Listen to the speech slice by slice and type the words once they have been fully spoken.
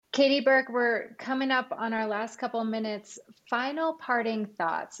Katie, Burke, we're coming up on our last couple minutes. Final parting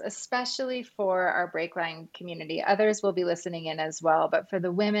thoughts, especially for our Breakline community. Others will be listening in as well, but for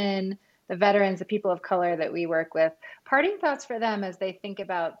the women, the veterans, the people of color that we work with, parting thoughts for them as they think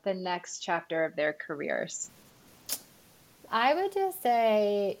about the next chapter of their careers. I would just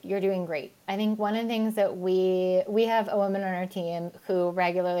say you're doing great. I think one of the things that we have a woman on our team who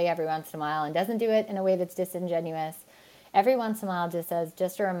regularly, every once in a while, and doesn't do it in a way that's disingenuous, every once in a while just says,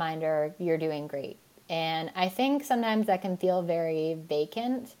 just a reminder, you're doing great. And I think sometimes that can feel very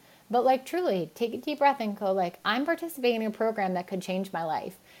vacant, but like truly take a deep breath and go like, I'm participating in a program that could change my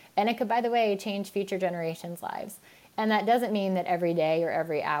life. And it could, by the way, change future generations' lives. And that doesn't mean that every day or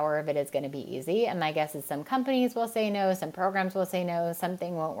every hour of it is going to be easy. And my guess is some companies will say no, some programs will say no,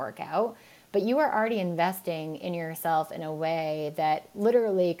 something won't work out. But you are already investing in yourself in a way that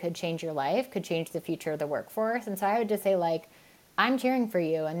literally could change your life, could change the future of the workforce. And so I would just say, like, I'm cheering for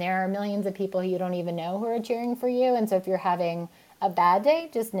you. And there are millions of people you don't even know who are cheering for you. And so if you're having a bad day,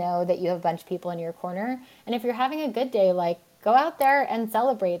 just know that you have a bunch of people in your corner. And if you're having a good day, like, go out there and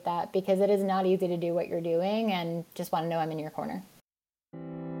celebrate that, because it is not easy to do what you're doing, and just want to know I'm in your corner.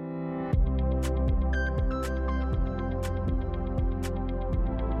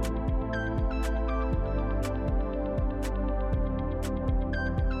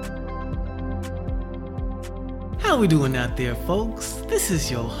 How we doing out there, folks? This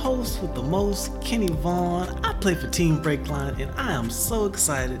is your host with the most, Kenny Vaughn. I play for Team Breakline, and I am so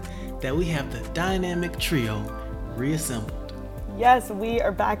excited that we have the dynamic trio reassembled. Yes, we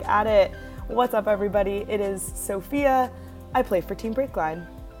are back at it. What's up, everybody? It is Sophia. I play for Team Breakline.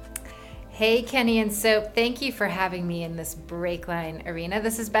 Hey, Kenny and Soap, thank you for having me in this Breakline arena.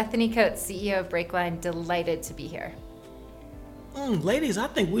 This is Bethany Coates, CEO of Breakline. Delighted to be here. Ladies, I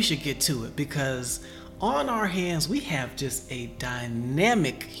think we should get to it, because on our hands, we have just a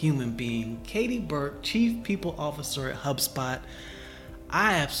dynamic human being, Katie Burke, Chief People Officer at HubSpot.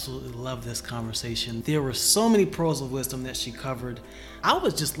 I absolutely love this conversation. There were so many pearls of wisdom that she covered. I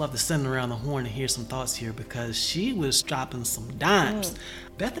would just love to send her around the horn and hear some thoughts here, because she was dropping some dimes.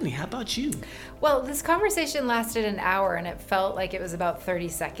 Bethany, how about you? Well, this conversation lasted an hour and it felt like it was about 30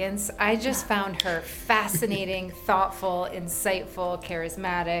 seconds. I just found her fascinating, thoughtful, insightful,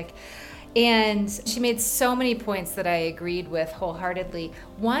 charismatic. And she made so many points that I agreed with wholeheartedly.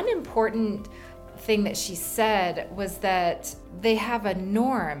 One important thing that she said was that they have a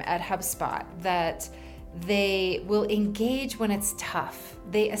norm at HubSpot that they will engage when it's tough.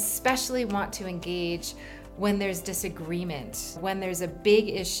 They especially want to engage when there's disagreement, when there's a big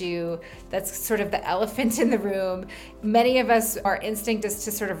issue that's sort of the elephant in the room. Many of us, our instinct is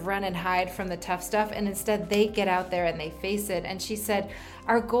to sort of run and hide from the tough stuff, and instead they get out there and they face it. And she said,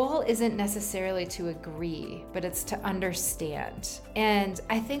 our goal isn't necessarily to agree, but it's to understand. And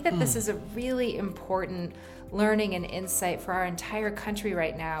I think that this is a really important learning and insight for our entire country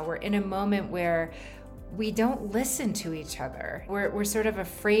right now. We're in a moment where we don't listen to each other. We're sort of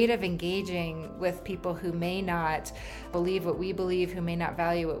afraid of engaging with people who may not believe what we believe, who may not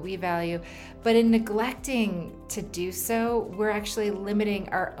value what we value. But in neglecting to do so, we're actually limiting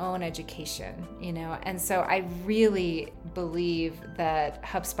our own education, And so I really believe that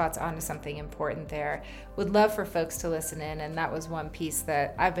HubSpot's onto something important there. Would love for folks to listen in, and that was one piece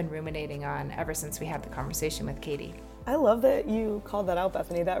that I've been ruminating on ever since we had the conversation with Katie. I love that you called that out,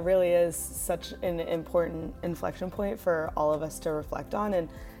 Bethany. That really is such an important inflection point for all of us to reflect on. And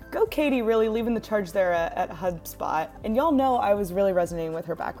go Katie, really leaving the charge there at HubSpot. And y'all know I was really resonating with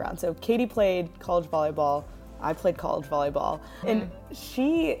her background. So Katie played college volleyball. I played college volleyball. And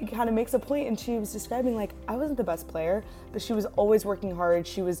she kind of makes a point, and she was describing, like, I wasn't the best player, but she was always working hard.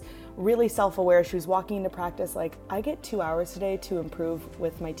 She was really self-aware. She was walking into practice like, I get 2 hours today to improve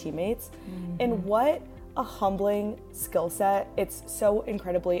with my teammates. And what a humbling skill set. It's so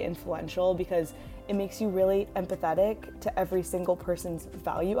incredibly influential, because it makes you really empathetic to every single person's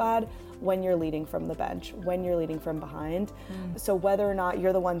value add when you're leading from the bench, when you're leading from behind. So whether or not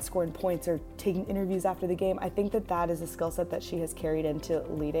you're the one scoring points or taking interviews after the game, I think that that is a skill set that she has carried into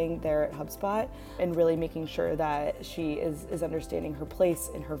leading there at HubSpot, and really making sure that she is understanding her place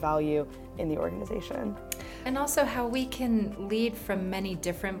and her value in the organization. And also how we can lead from many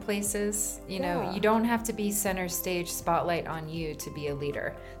different places. You don't have to be center stage spotlight on you to be a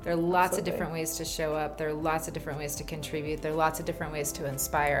leader. There are lots of different ways to show up. There are lots of different ways to contribute. There are lots of different ways to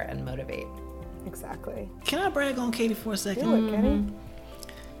inspire and motivate. Exactly. Can I brag on Katie for a second? Do it, Kenny.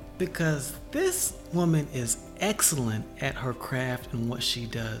 Because this woman is excellent at her craft and what she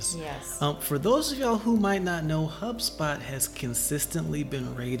does. Yes. For those of y'all who might not know, HubSpot has consistently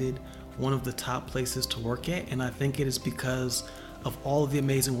been rated one of the top places to work at, and I think it is because of all of the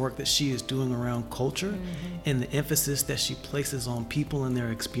amazing work that she is doing around culture and the emphasis that she places on people and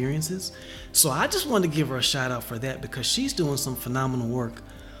their experiences. So I just wanted to give her a shout out for that because she's doing some phenomenal work.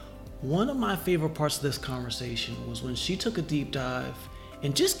 One of my favorite parts of this conversation was when she took a deep dive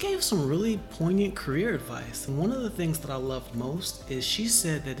and just gave some really poignant career advice. And one of the things that I loved most is she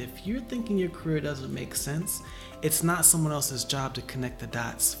said that if you're thinking your career doesn't make sense, it's not someone else's job to connect the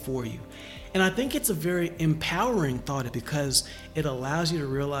dots for you. And I think it's a very empowering thought because it allows you to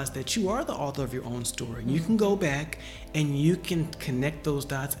realize that you are the author of your own story. You can go back and you can connect those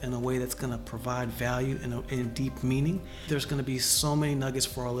dots in a way that's going to provide value and deep meaning. There's going to be so many nuggets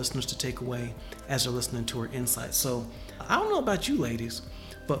for our listeners to take away as they're listening to her insights. So I don't know about you ladies,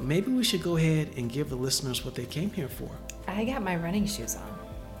 but maybe we should go ahead and give the listeners what they came here for. I got my running shoes on.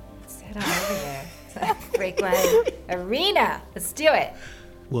 Let's head on over there. Breakline Arena. Let's do it.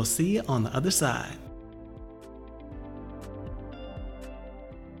 We'll see you on the other side.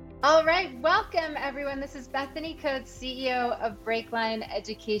 All right, welcome everyone. This is Bethany Coates, CEO of Breakline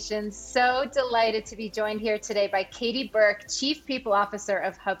Education. So delighted to be joined here today by Katie Burke, Chief People Officer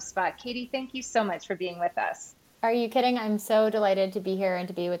of HubSpot. Katie, thank you so much for being with us. Are you kidding? I'm so delighted to be here and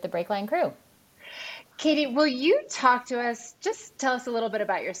to be with the Breakline crew. Katie, will you talk to us? Just tell us a little bit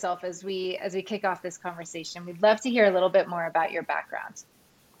about yourself as we kick off this conversation. We'd love to hear a little bit more about your background.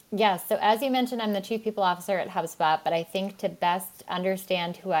 Yes. So as you mentioned, I'm the Chief People Officer at HubSpot, but I think to best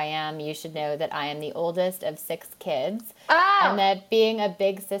understand who I am, you should know that I am the oldest of 6 kids. Oh. And that being a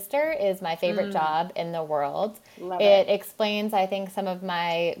big sister is my favorite job in the world. Love It explains, I think, some of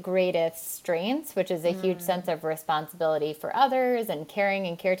my greatest strengths, which is a huge sense of responsibility for others and caring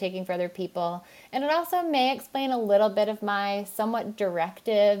and caretaking for other people. And it also may explain a little bit of my somewhat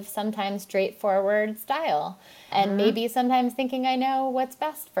directive, sometimes straightforward style. And maybe sometimes thinking I know what's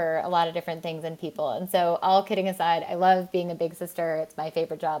best for a lot of different things and people. And so all kidding aside, I love being a big sister. It's my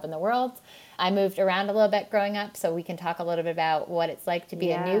favorite job in the world. I moved around a little bit growing up, so we can talk a little bit about what it's like to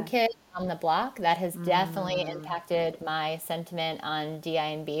be a new kid on the block. That has definitely impacted my sentiment on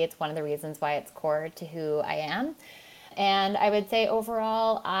DI&B. It's one of the reasons why it's core to who I am. And I would say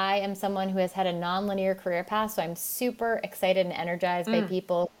overall, I am someone who has had a nonlinear career path. So I'm super excited and energized by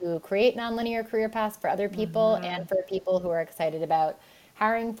people who create nonlinear career paths for other people and for people who are excited about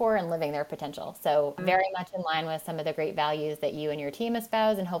hiring for and living their potential. So very much in line with some of the great values that you and your team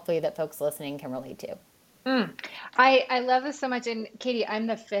espouse, and hopefully that folks listening can relate to. I love this so much. And Katie, I'm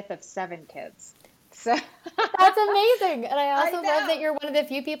the 5th of 7 kids. So That's amazing. And I also love that you're one of the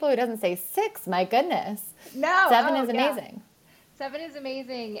few people who doesn't say 6. My goodness. No. 7 is amazing. 7 is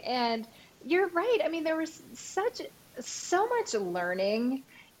amazing. And you're right. I mean, there was so much learning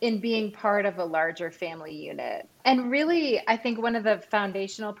in being part of a larger family unit. And really, I think one of the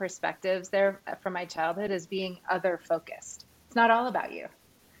foundational perspectives there from my childhood is being other focused. It's not all about you.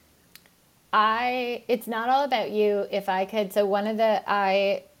 It's not all about you. If I could,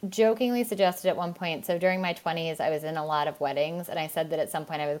 I jokingly suggested at one point, so during my 20s, I was in a lot of weddings, and I said that at some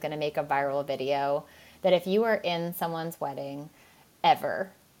point I was going to make a viral video that if you are in someone's wedding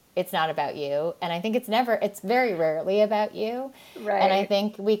ever, it's not about you. And I think it's very rarely about you. Right. And I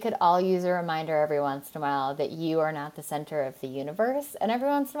think we could all use a reminder every once in a while that you are not the center of the universe. And every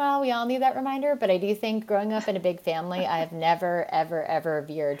once in a while, we all need that reminder. But I do think growing up in a big family, I've never, ever, ever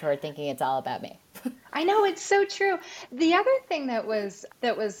veered toward thinking it's all about me. I know, it's so true. The other thing that was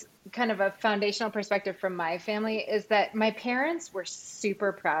kind of a foundational perspective from my family is that my parents were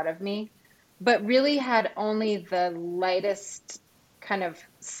super proud of me, but really had only the lightest kind of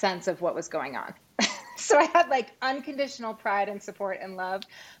sense of what was going on. So I had like unconditional pride and support and love,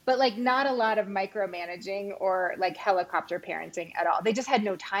 but like not a lot of micromanaging or like helicopter parenting at all. They just had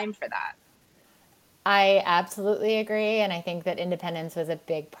no time for that. I absolutely agree. And I think that independence was a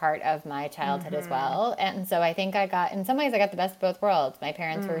big part of my childhood as well. And so I think in some ways I got the best of both worlds. My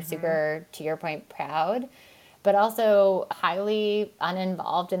parents were super, to your point, proud, but also highly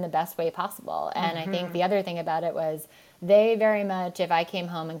uninvolved in the best way possible. And I think the other thing about it was they very much, if I came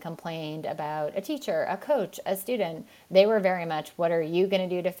home and complained about a teacher, a coach, a student, they were very much, what are you going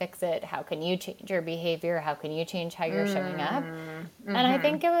to do to fix it? How can you change your behavior? How can you change how you're showing up? And I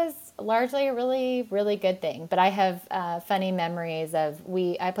think it was largely a really, really good thing. But I have funny memories of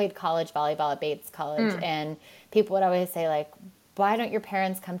I played college volleyball at Bates College, and people would always say, like, why don't your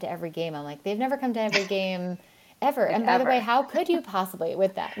parents come to every game? I'm like, they've never come to every game ever. And by the way, how could you possibly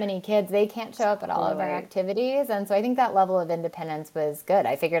with that many kids? They can't show up at all of our activities. And so I think that level of independence was good.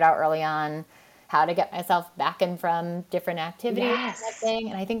 I figured out early on how to get myself back and from different activities and that thing.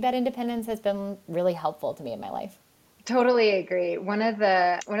 And I think that independence has been really helpful to me in my life. Totally agree. One of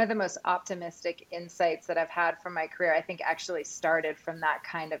the most optimistic insights that I've had from my career, I think actually started from that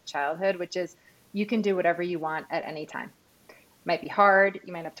kind of childhood, which is you can do whatever you want at any time. Might be hard,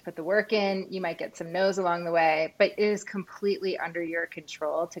 you might have to put the work in, you might get some no's along the way, but it is completely under your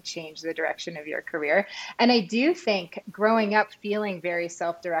control to change the direction of your career. And I do think growing up feeling very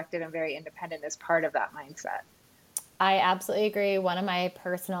self-directed and very independent is part of that mindset. I absolutely agree. One of my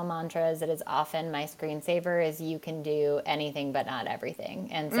personal mantras that is often my screensaver is you can do anything but not everything.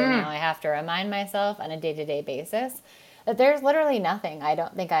 And so now I have to remind myself on a day-to-day basis that there's literally nothing I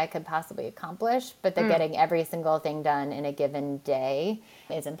don't think I could possibly accomplish, but that getting every single thing done in a given day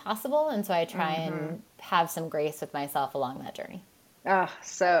is impossible. And so I try and have some grace with myself along that journey. Oh,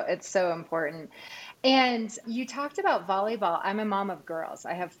 so it's so important. And you talked about volleyball. I'm a mom of girls.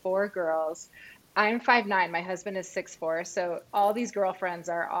 I have four girls. I'm 5'9". My husband is 6'4". So all these girlfriends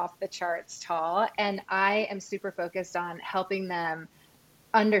are off the charts tall. And I am super focused on helping them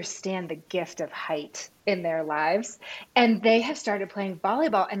understand the gift of height in their lives. And they have started playing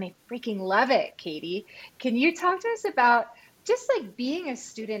volleyball and they freaking love it, Katie. Can you talk to us about just like being a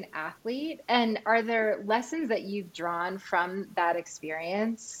student athlete? And are there lessons that you've drawn from that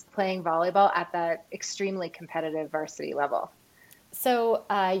experience playing volleyball at that extremely competitive varsity level? So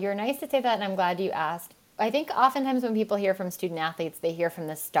you're nice to say that, and I'm glad you asked. I think oftentimes when people hear from student athletes, they hear from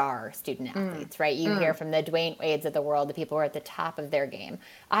the star student athletes, right? You hear from the Dwayne Wades of the world, the people who are at the top of their game.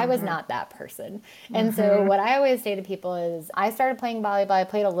 I was not that person. And so what I always say to people is I started playing volleyball. I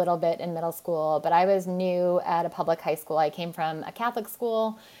played a little bit in middle school, but I was new at a public high school. I came from a Catholic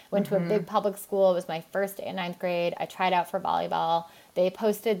school, went to a big public school. It was my first day in ninth grade. I tried out for volleyball. They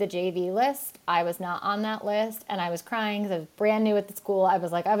posted the JV list. I was not on that list, and I was crying because I was brand new at the school. I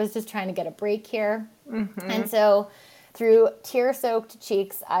was like, I was just trying to get a break here. And so through tear-soaked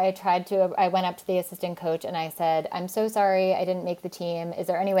cheeks, I went up to the assistant coach and I said, I'm so sorry I didn't make the team. Is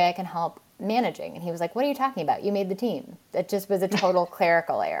there any way I can help managing? And he was like, what are you talking about? You made the team. It just was a total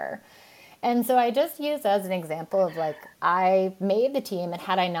clerical error. And so I just used as an example of like, I made the team, and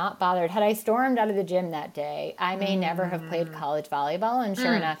had I not bothered, had I stormed out of the gym that day, I may never have played college volleyball. And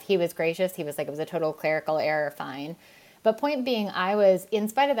sure enough, he was gracious. He was like, it was a total clerical error, fine. But point being, in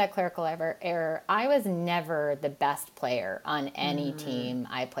spite of that clerical error, I was never the best player on any team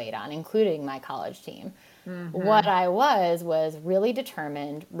I played on, including my college team. What I was really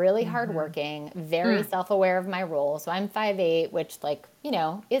determined, really hardworking, very self-aware of my role. So I'm 5'8", which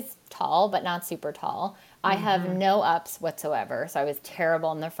is tall, but not super tall. I have no ups whatsoever. So I was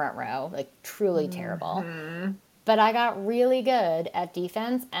terrible in the front row, like truly terrible. But I got really good at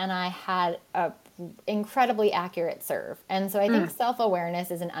defense, and I had a incredibly accurate serve. And so I think self-awareness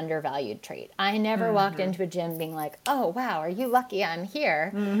is an undervalued trait. I never walked into a gym being like, oh, wow, are you lucky I'm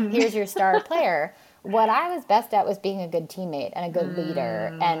here? Here's your star player. What I was best at was being a good teammate and a good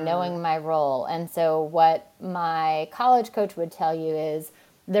leader and knowing my role. And so what my college coach would tell you is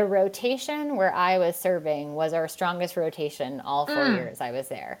the rotation where I was serving was our strongest rotation all 4 years I was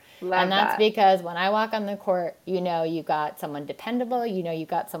there. Love and that's that. because when I walk on the court, you got someone dependable, you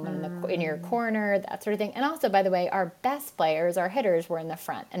got someone in your corner, that sort of thing. And also, by the way, our best players, our hitters, were in the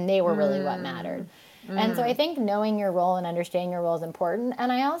front, and they were really what mattered. And so I think knowing your role and understanding your role is important.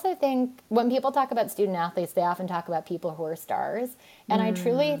 And I also think when people talk about student athletes, they often talk about people who are stars. And I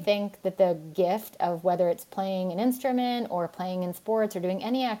truly think that the gift of whether it's playing an instrument or playing in sports or doing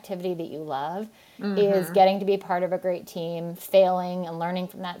any activity that you love is getting to be part of a great team, failing and learning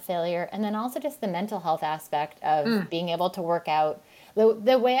from that failure. And then also just the mental health aspect of being able to work out.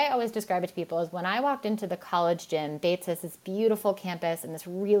 The way I always describe it to people is when I walked into the college gym, Bates has this beautiful campus and this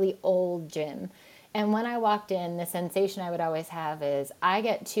really old gym. And when I walked in, the sensation I would always have is I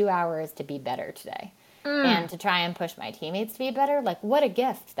get 2 hours to be better today and to try and push my teammates to be better. Like, what a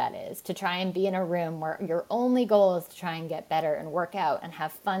gift that is to try and be in a room where your only goal is to try and get better and work out and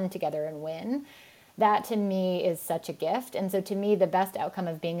have fun together and win. That to me is such a gift. And so to me, the best outcome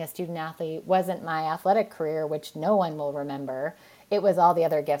of being a student athlete wasn't my athletic career, which no one will remember. It was all the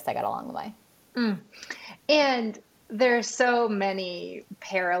other gifts I got along the way. And there's so many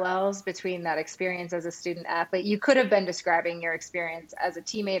parallels between that experience as a student athlete. You could have been describing your experience as a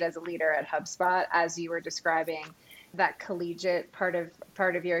teammate, as a leader at HubSpot, as you were describing that collegiate part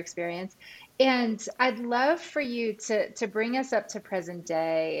of your experience. And I'd love for you to bring us up to present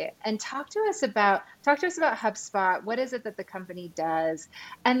day and talk to us about HubSpot. What is it that the company does?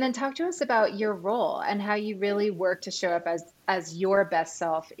 And then talk to us about your role and how you really work to show up as your best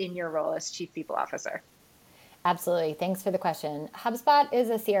self in your role as Chief People Officer. Absolutely. Thanks for the question. HubSpot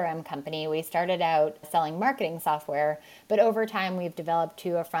is a CRM company. We started out selling marketing software, but over time we've developed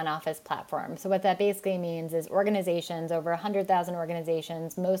to a front office platform. So what that basically means is organizations, over 100,000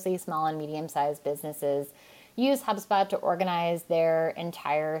 organizations, mostly small and medium-sized businesses, use HubSpot to organize their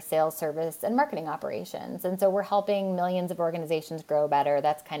entire sales, service, and marketing operations. And so we're helping millions of organizations grow better.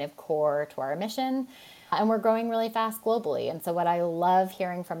 That's kind of core to our mission. And we're growing really fast globally. And so what I love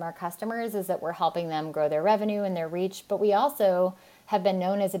hearing from our customers is that we're helping them grow their revenue and their reach, but we also have been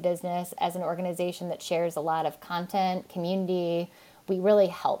known as a business, as an organization that shares a lot of content, community. We really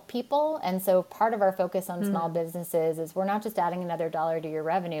help people. And so part of our focus on small businesses is we're not just adding another dollar to your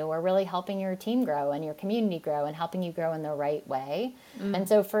revenue, we're really helping your team grow and your community grow and helping you grow in the right way. And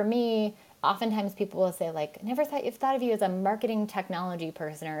so for me, oftentimes people will say, like, never thought of you as a marketing technology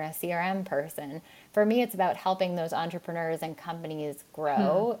person or a CRM person. For me, it's about helping those entrepreneurs and companies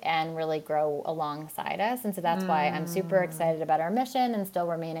grow and really grow alongside us. And so that's why I'm super excited about our mission and still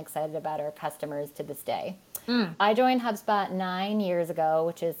remain excited about our customers to this day. I joined HubSpot 9 years ago,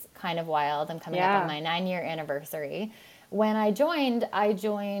 which is kind of wild. I'm coming up on my 9-year anniversary. When I joined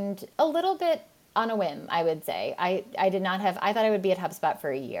a little bit on a whim, I would say. I thought I would be at HubSpot for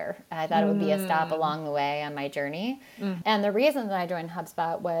a year. I thought it would be a stop along the way on my journey. And the reason that I joined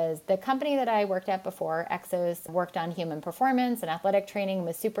HubSpot was the company that I worked at before, Exos, worked on human performance and athletic training,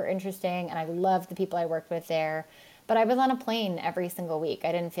 was super interesting, and I loved the people I worked with there. But I was on a plane every single week.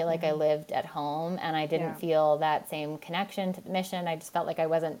 I didn't feel like I lived at home, and I didn't feel that same connection to the mission. I just felt like I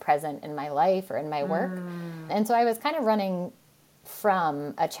wasn't present in my life or in my work. And so I was kind of running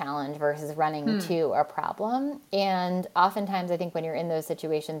from a challenge versus running to a problem. And oftentimes I think when you're in those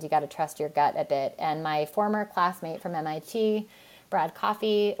situations, you got to trust your gut a bit. And my former classmate from MIT, Brad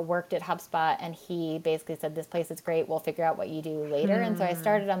Coffey, worked at HubSpot, and he basically said, this place is great, we'll figure out what you do later. And so I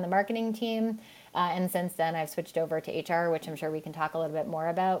started on the marketing team. And since then, I've switched over to HR, which I'm sure we can talk a little bit more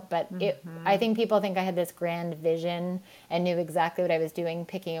about. But I think people think I had this grand vision and knew exactly what I was doing,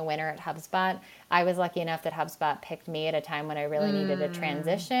 picking a winner at HubSpot. I was lucky enough that HubSpot picked me at a time when I really needed a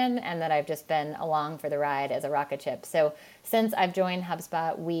transition, and that I've just been along for the ride as a rocket ship. So since I've joined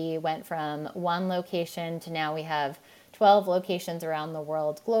HubSpot, we went from one location to now we have 12 locations around the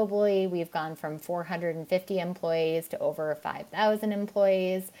world globally. We've gone from 450 employees to over 5,000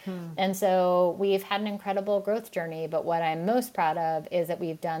 employees. And so we've had an incredible growth journey. But what I'm most proud of is that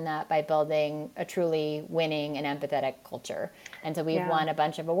we've done that by building a truly winning and empathetic culture. And so we've won a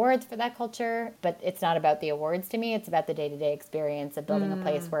bunch of awards for that culture. But it's not about the awards to me. It's about the day-to-day experience of building a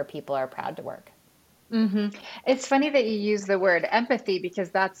place where people are proud to work. It's funny that you use the word empathy,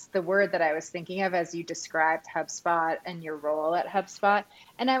 because that's the word that I was thinking of as you described HubSpot and your role at HubSpot.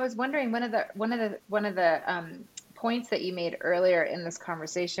 And I was wondering, one of the points that you made earlier in this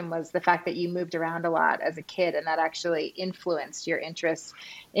conversation was the fact that you moved around a lot as a kid, and that actually influenced your interest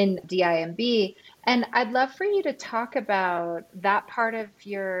in DIMB. And I'd love for you to talk about that part of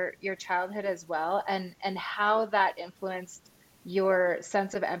your childhood as well, and how that influenced your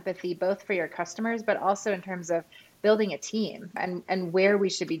sense of empathy, both for your customers, but also in terms of building a team, and where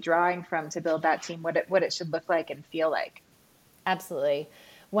we should be drawing from to build that team, what it should look like and feel like. Absolutely.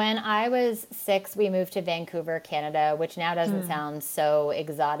 When I was 6, we moved to Vancouver, Canada, which now doesn't sound so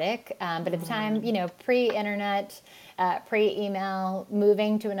exotic. But at the time, pre-internet, pre-email,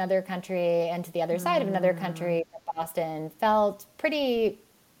 moving to another country and to the other side of another country, Boston, felt pretty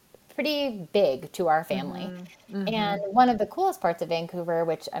big to our family. And one of the coolest parts of Vancouver,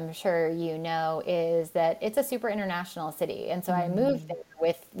 which I'm sure you know, is that it's a super international city. And so I moved there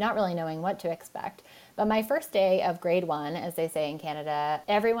with not really knowing what to expect. But my first day of grade 1, as they say in Canada,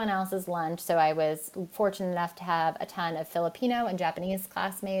 everyone else's lunch, so I was fortunate enough to have a ton of Filipino and Japanese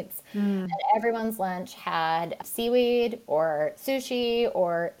classmates, and everyone's lunch had seaweed or sushi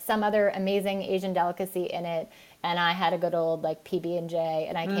or some other amazing Asian delicacy in it. And I had a good old PB&J,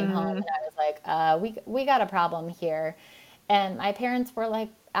 and I came home and I was like, we got a problem here. And my parents were like,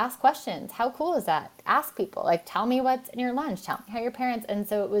 ask questions. How cool is that? Ask people, tell me what's in your lunch. Tell me how your parents. And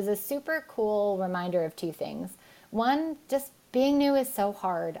so it was a super cool reminder of 2 things. One, just being new is so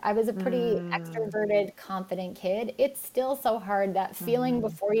hard. I was a pretty extroverted, confident kid. It's still so hard, that feeling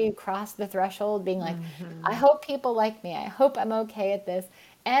before you cross the threshold, being like, I hope people like me. I hope I'm okay at this.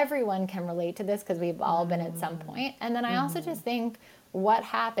 Everyone can relate to this because we've all been at some point. And then I also just think, what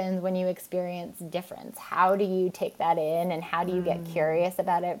happens when you experience difference? How do you take that in, and how do you get curious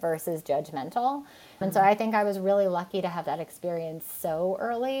about it versus judgmental? And so I think I was really lucky to have that experience so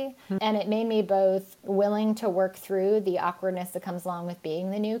early. And it made me both willing to work through the awkwardness that comes along with being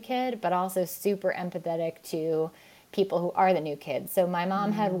the new kid, but also super empathetic to people who are the new kids. So my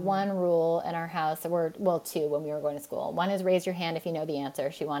mom had one rule in our house, well, two when we were going to school. One is raise your hand if you know the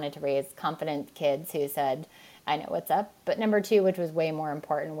answer. She wanted to raise confident kids who said, I know what's up. But number two, which was way more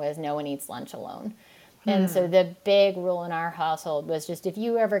important, was no one eats lunch alone. And so the big rule in our household was just if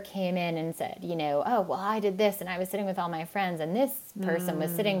you ever came in and said, oh, well, I did this and I was sitting with all my friends and this person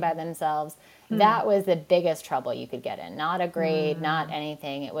was sitting by themselves, that was the biggest trouble you could get in. Not a grade, not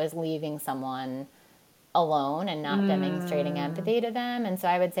anything. It was leaving someone alone and not demonstrating empathy to them. And so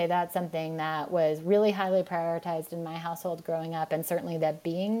I would say that's something that was really highly prioritized in my household growing up, and certainly that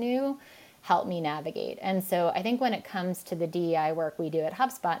being new helped me navigate. And so I think when it comes to the DEI work we do at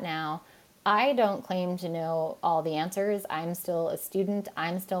HubSpot now, I don't claim to know all the answers. I'm still a student.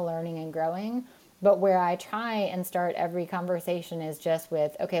 I'm still learning and growing. But where I try and start every conversation is just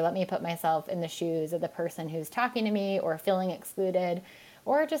with, okay, let me put myself in the shoes of the person who's talking to me or feeling excluded,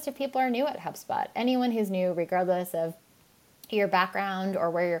 or just if people are new at HubSpot. Anyone who's new, regardless of your background or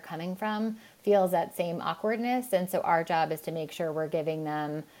where you're coming from, feels that same awkwardness. And so our job is to make sure we're giving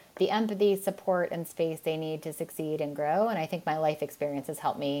them the empathy, support, and space they need to succeed and grow. And I think my life experience has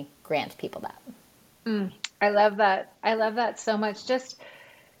helped me grant people that. I love that. I love that so much. Just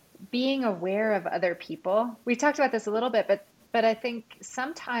being aware of other people. We talked about this a little bit, but I think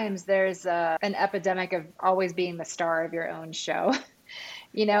sometimes there's an epidemic of always being the star of your own show.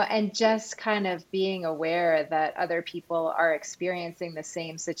 And just kind of being aware that other people are experiencing the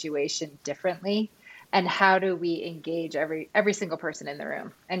same situation differently, and how do we engage every single person in the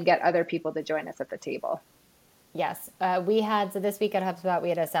room and get other people to join us at the table. Yes. So this week at HubSpot, we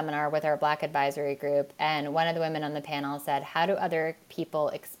had a seminar with our Black advisory group, and one of the women on the panel said, how do other people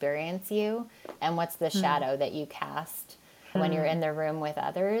experience you, and what's the shadow that you cast when you're in the room with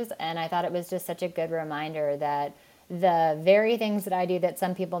others? And I thought it was just such a good reminder that the very things that I do that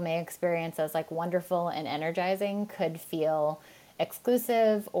some people may experience as like wonderful and energizing could feel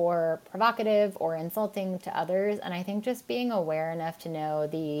exclusive or provocative or insulting to others. And I think just being aware enough to know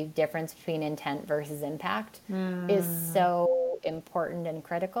the difference between intent versus impact is so important and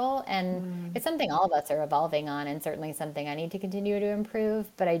critical. And it's something all of us are evolving on, and certainly something I need to continue to improve.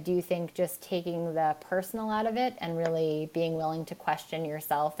 But I do think just taking the personal out of it and really being willing to question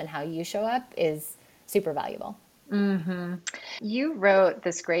yourself and how you show up is super valuable. You wrote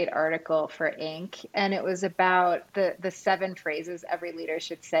this great article for Inc., and it was about the 7 phrases every leader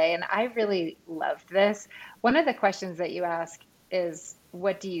should say. And I really loved this. One of the questions that you ask is,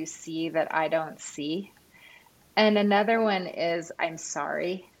 what do you see that I don't see? And another one is, I'm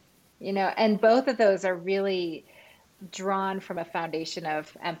sorry. And both of those are really drawn from a foundation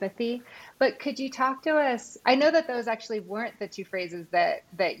of empathy. But could you talk to us? I know that those actually weren't the 2 phrases that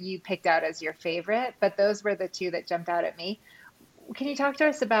you picked out as your favorite, but those were the 2 that jumped out at me. Can you talk to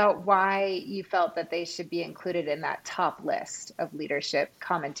us about why you felt that they should be included in that top list of leadership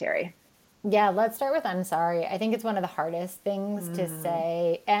commentary? Yeah, let's start with I'm sorry. I think it's one of the hardest things to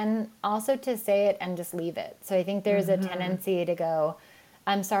say, and also to say it and just leave it. So I think there's a tendency to go,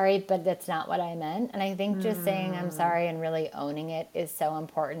 I'm sorry, but that's not what I meant. And I think just saying I'm sorry and really owning it is so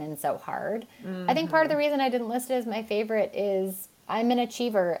important and so hard. I think part of the reason I didn't list it as my favorite is I'm an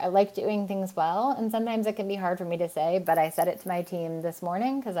achiever. I like doing things well. And sometimes it can be hard for me to say, but I said it to my team this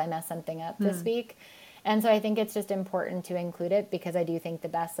morning because I messed something up this week. And so I think it's just important to include it because I do think the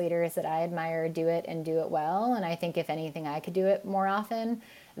best leaders that I admire do it and do it well. And I think if anything, I could do it more often.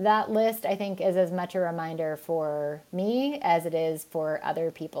 That list, I think, is as much a reminder for me as it is for other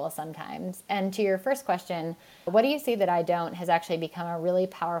people sometimes. And to your first question, what do you see that I don't has actually become a really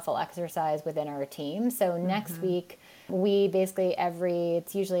powerful exercise within our team. So next week, we basically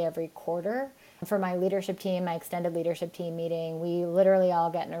it's usually every quarter. For my leadership team, my extended leadership team meeting, we literally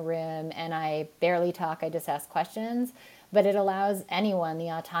all get in a room and I barely talk, I just ask questions. But it allows anyone the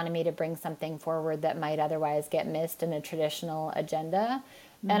autonomy to bring something forward that might otherwise get missed in a traditional agenda.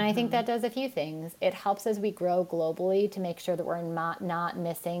 And I think that does a few things. It helps as we grow globally to make sure that we're not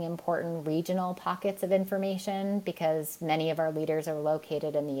missing important regional pockets of information because many of our leaders are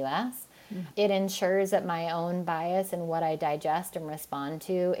located in the US. It ensures that my own bias and what I digest and respond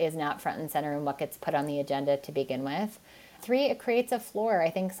to is not front and center in what gets put on the agenda to begin with. 3, it creates a floor. I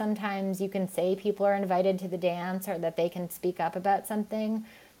think sometimes you can say people are invited to the dance or that they can speak up about something.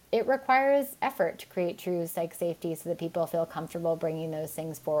 It requires effort to create true psych safety so that people feel comfortable bringing those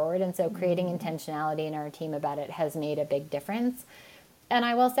things forward. And so creating intentionality in our team about it has made a big difference. And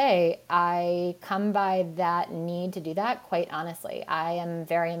I will say, I come by that need to do that quite honestly. I am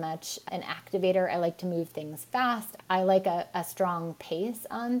very much an activator. I like to move things fast. I like a strong pace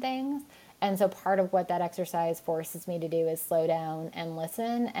on things. And so part of what that exercise forces me to do is slow down and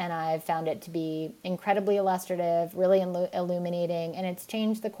listen. And I've found it to be incredibly illustrative, really illuminating, and it's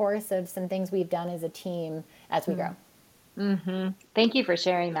changed the course of some things we've done as a team as we grow. Thank you for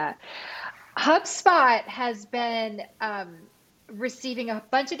sharing that. HubSpot has been receiving a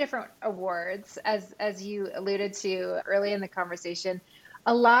bunch of different awards, as you alluded to early in the conversation.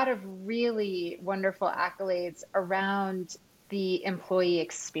 A lot of really wonderful accolades around the employee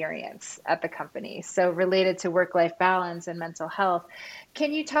experience at the company. So related to work-life balance and mental health.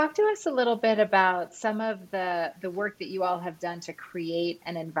 Can you talk to us a little bit about some of the work that you all have done to create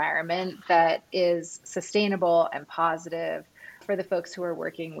an environment that is sustainable and positive for the folks who are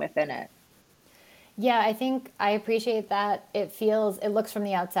working within it? Yeah, I think I appreciate that. It looks from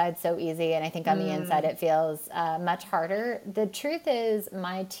the outside so easy, and I think on the inside it feels much harder. The truth is,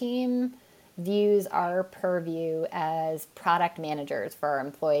 my team views our purview as product managers for our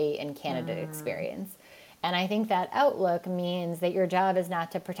employee and candidate experience. And I think that outlook means that your job is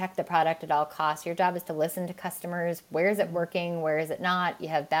not to protect the product at all costs. Your job is to listen to customers. Where is it working? Where is it not? You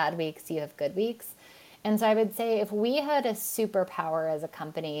have bad weeks, you have good weeks. And so I would say if we had a superpower as a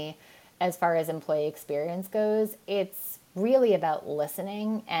company, as far as employee experience goes, it's really about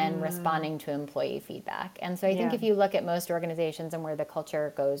listening and responding to employee feedback. And so I think if you look at most organizations and where the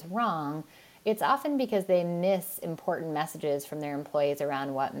culture goes wrong, it's often because they miss important messages from their employees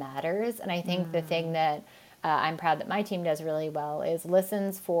around what matters. And I think the thing that I'm proud that my team does really well is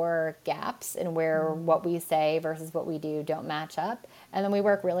listens for gaps in where what we say versus what we do don't match up. And then we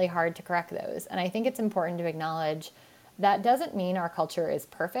work really hard to correct those. And I think it's important to acknowledge that doesn't mean our culture is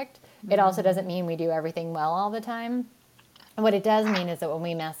perfect. It also doesn't mean we do everything well all the time. And what it does mean is that when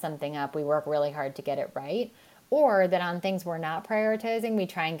we mess something up, we work really hard to get it right. Or that on things we're not prioritizing, we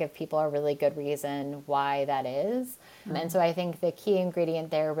try and give people a really good reason why that is. And so I think the key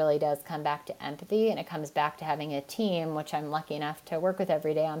ingredient there really does come back to empathy, and it comes back to having a team, which I'm lucky enough to work with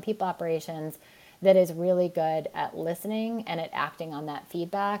every day on people operations, that is really good at listening and at acting on that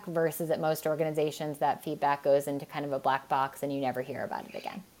feedback, versus at most organizations that feedback goes into kind of a black box and you never hear about it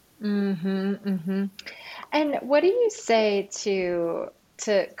again. And what do you say to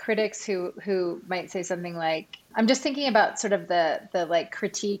critics who might say something like, I'm just thinking about sort of the like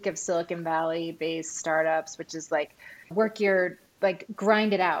critique of Silicon Valley based startups, which is like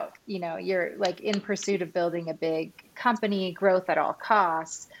grind it out, you're like in pursuit of building a big company, growth at all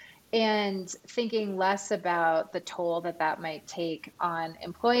costs, and thinking less about the toll that might take on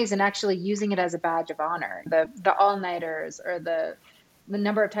employees and actually using it as a badge of honor. The all-nighters, or the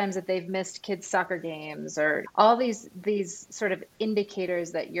number of times that they've missed kids' soccer games, or all these sort of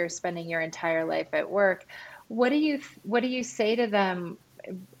indicators that you're spending your entire life at work. What do you say to them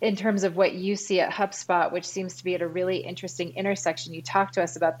in terms of what you see at HubSpot, which seems to be at a really interesting intersection? You talked to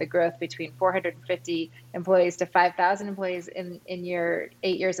us about the growth between 450 employees to 5,000 employees in your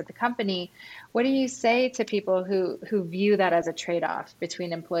 8 years at the company. What do you say to people who view that as a trade-off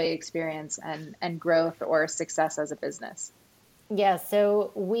between employee experience and growth or success as a business? Yeah,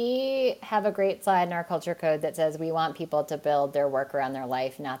 so we have a great slide in our culture code that says we want people to build their work around their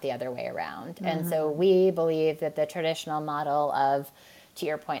life, not the other way around. And so we believe that the traditional model of, to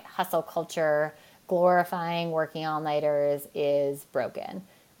your point, hustle culture, glorifying working all-nighters is broken.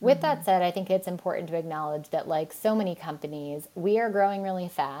 With that said, I think it's important to acknowledge that, like so many companies, we are growing really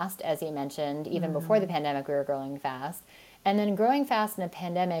fast. As you mentioned, even before the pandemic, we were growing fast. And then growing fast in a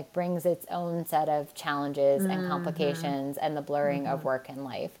pandemic brings its own set of challenges and complications and the blurring of work and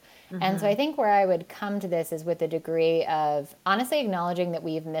life. And so I think where I would come to this is with a degree of honestly acknowledging that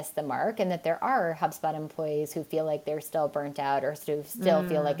we've missed the mark, and that there are HubSpot employees who feel like they're still burnt out, or still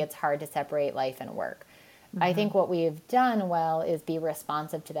feel like it's hard to separate life and work. I think what we've done well is be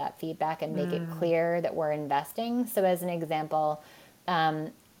responsive to that feedback and make it clear that we're investing. So as an example,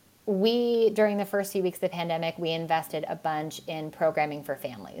 during the first few weeks of the pandemic, we invested a bunch in programming for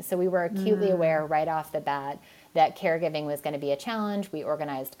families. So we were acutely aware right off the bat that caregiving was going to be a challenge. We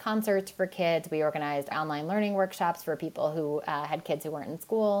organized concerts for kids. We organized online learning workshops for people who had kids who weren't in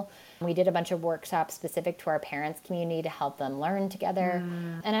school. We did a bunch of workshops specific to our parents' community to help them learn together.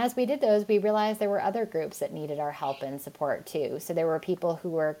 And as we did those, we realized there were other groups that needed our help and support too. So there were people who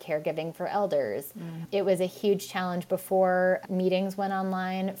were caregiving for elders. It was a huge challenge before meetings went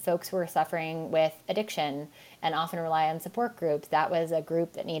online. Folks who were suffering with addiction and often rely on support groups. That was a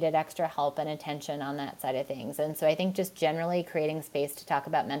group that needed extra help and attention on that side of things. And so I think just generally creating space to talk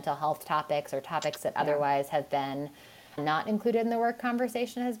about mental health topics, or topics that otherwise have been not included in the work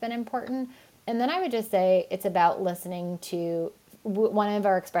conversation, has been important. And then I would just say it's about listening to one of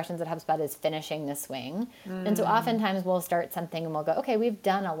our expressions at HubSpot is finishing the swing. And so oftentimes we'll start something and we'll go, okay, we've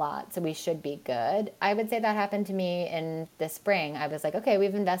done a lot, so we should be good. I would say that happened to me in the spring. I was like, okay,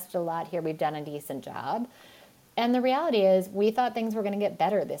 we've invested a lot here. We've done a decent job. And the reality is we thought things were going to get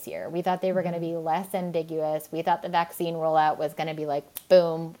better this year. We thought they were going to be less ambiguous. We thought the vaccine rollout was going to be like,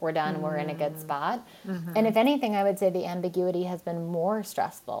 boom, we're done. We're in a good spot. And if anything, I would say the ambiguity has been more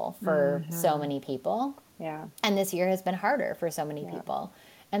stressful for so many people. Yeah. And this year has been harder for so many people.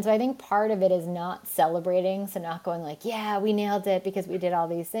 And so I think part of it is not celebrating, so not going like, yeah, we nailed it because we did all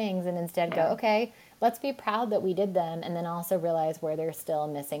these things, and instead go, okay, let's be proud that we did them, and then also realize where they're still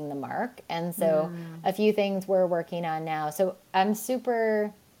missing the mark. And so a few things we're working on now. So I'm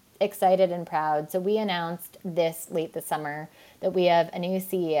super excited and proud. So we announced late this summer that we have a new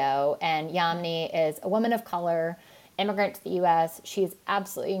CEO, and Yamini is a woman of color, immigrant to the U.S. She's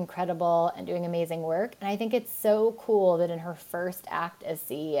absolutely incredible and doing amazing work. And I think it's so cool that in her first act as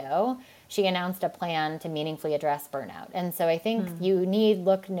CEO, she announced a plan to meaningfully address burnout. And so I think you need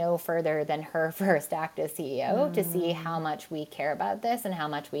look no further than her first act as CEO to see how much we care about this and how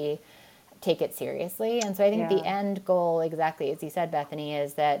much we take it seriously. And so I think the end goal, exactly as you said, Bethany,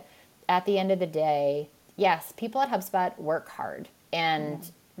 is that at the end of the day, yes, people at HubSpot work hard,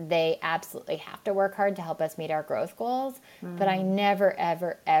 and they absolutely have to work hard to help us meet our growth goals. But I never,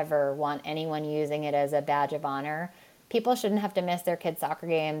 ever, ever want anyone using it as a badge of honor. People shouldn't have to miss their kids' soccer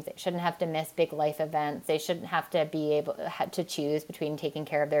games. They shouldn't have to miss big life events. They shouldn't have to be able to choose between taking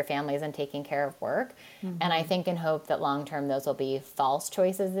care of their families and taking care of work. And I think and hope that long term those will be false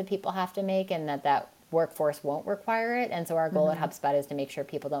choices that people have to make, and that workforce won't require it. And so our goal at HubSpot is to make sure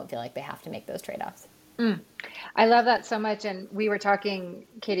people don't feel like they have to make those trade-offs. I love that so much. And we were talking,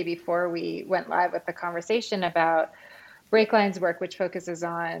 Katie, before we went live with the conversation about Breakline's work, which focuses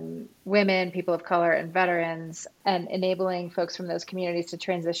on women, people of color, and veterans, and enabling folks from those communities to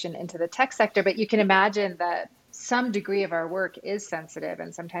transition into the tech sector. But you can imagine that some degree of our work is sensitive,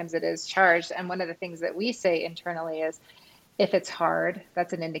 and sometimes it is charged. And one of the things that we say internally is, if it's hard,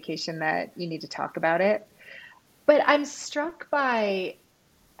 that's an indication that you need to talk about it. But I'm struck by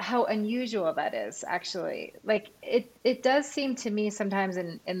how unusual that is, actually. Like, it does seem to me sometimes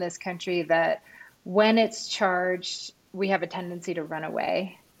in this country that when it's charged, we have a tendency to run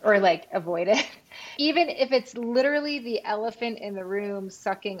away or like avoid it. Even if it's literally the elephant in the room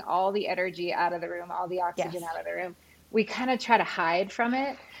sucking all the energy out of the room, all the oxygen out of the room, we kind of try to hide from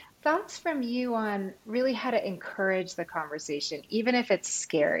it. Thoughts from you on really how to encourage the conversation, even if it's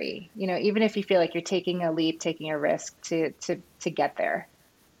scary, even if you feel like you're taking a leap, taking a risk to get there.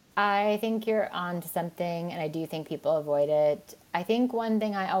 I think you're on to something, and I do think people avoid it. I think one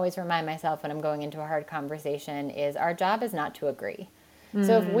thing I always remind myself when I'm going into a hard conversation is our job is not to agree.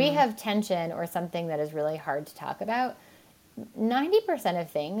 So if we have tension or something that is really hard to talk about, 90% of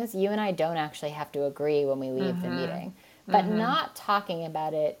things you and I don't actually have to agree when we leave the meeting. But not talking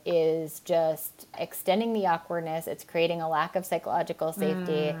about it is just extending the awkwardness. It's creating a lack of psychological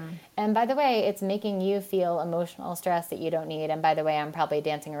safety. And by the way, it's making you feel emotional stress that you don't need. And by the way, I'm probably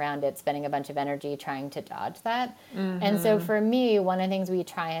dancing around it, spending a bunch of energy trying to dodge that. And so for me, one of the things we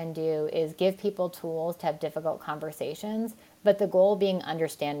try and do is give people tools to have difficult conversations, but the goal being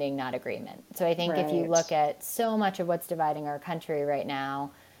understanding, not agreement. So I think if you look at so much of what's dividing our country right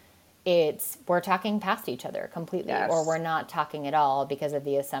now, we're talking past each other completely, or we're not talking at all because of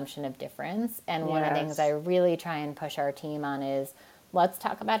the assumption of difference. And one of the things I really try and push our team on is, let's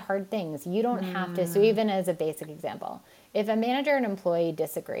talk about hard things. You don't have to. So even as a basic example, if a manager and employee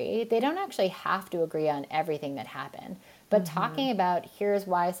disagree, they don't actually have to agree on everything that happened. But talking about, here's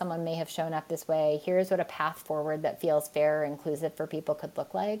why someone may have shown up this way, here's what a path forward that feels fair or inclusive for people could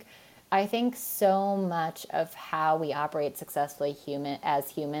look like. I think so much of how we operate successfully as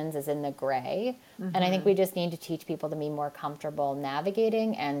humans is in the gray. And I think we just need to teach people to be more comfortable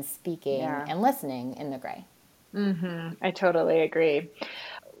navigating and speaking and listening in the gray. I totally agree.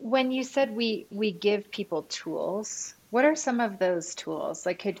 When you said we give people tools, what are some of those tools?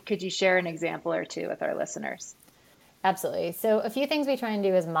 Like, could you share an example or two with our listeners? Absolutely. So a few things we try and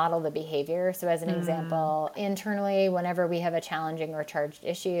do is model the behavior. So as an example, internally, whenever we have a challenging or charged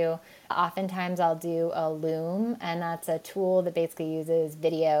issue, oftentimes I'll do a Loom, and that's a tool that basically uses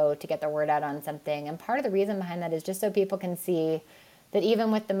video to get the word out on something. And part of the reason behind that is just so people can see that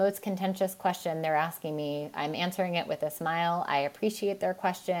even with the most contentious question they're asking me, I'm answering it with a smile. I appreciate their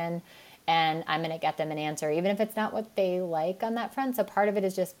question. and I'm going to get them an answer, even if it's not what they like on that front. So part of it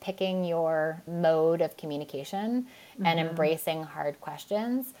is just picking your mode of communication and embracing hard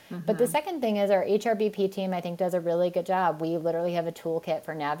questions. But the second thing is our HRBP team, I think, does a really good job. We literally have a toolkit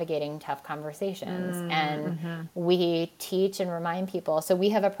for navigating tough conversations, and we teach and remind people. So we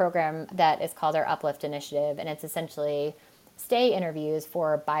have a program that is called our Uplift Initiative, and it's essentially stay interviews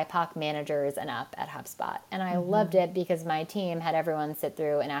for BIPOC managers and up at HubSpot. And I loved it because my team had everyone sit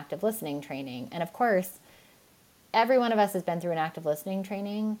through an active listening training. And of course, every one of us has been through an active listening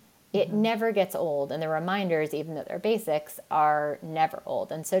training. It never gets old. And the reminders, even though they're basics, are never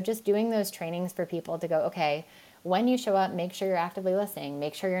old. And so just doing those trainings for people to go, okay, when you show up, make sure you're actively listening.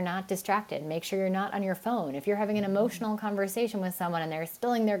 Make sure you're not distracted. Make sure you're not on your phone. If you're having an emotional conversation with someone and they're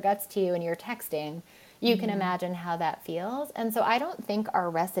spilling their guts to you and you're texting, you can imagine how that feels. And so I don't think our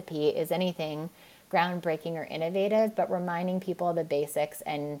recipe is anything groundbreaking or innovative, but reminding people of the basics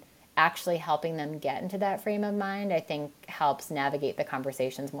and actually helping them get into that frame of mind, I think helps navigate the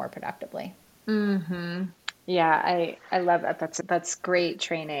conversations more productively. Yeah, I love that. That's great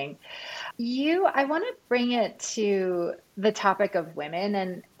training. I want to bring it to the topic of women,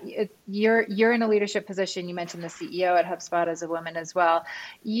 and you're in a leadership position. You mentioned the CEO at HubSpot as a woman as well.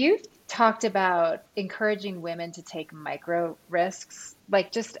 You've talked about encouraging women to take micro risks,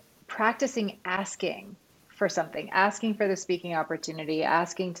 like just practicing asking for something, asking for the speaking opportunity,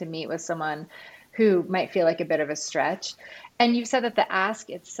 asking to meet with someone who might feel like a bit of a stretch. And you've said that the ask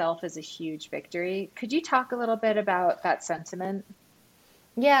itself is a huge victory. Could you talk a little bit about that sentiment?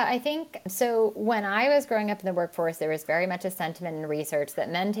 Yeah, I think so. When I was growing up in the workforce, there was very much a sentiment in research that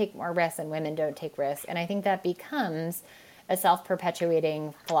men take more risks and women don't take risks. And I think that becomes a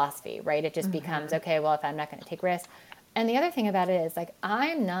self-perpetuating philosophy, right? It just becomes, okay, well, if I'm not going to take risks. And the other thing about it is like,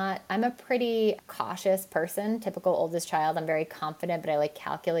 I'm a pretty cautious person, typical oldest child. I'm very confident, but I like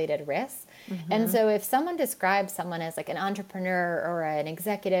calculated risks. And so if someone describes someone as like an entrepreneur or an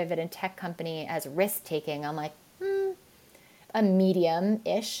executive at a tech company as risk taking, I'm like, a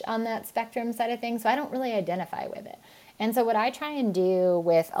medium-ish on that spectrum side of things. So I don't really identify with it. And so what I try and do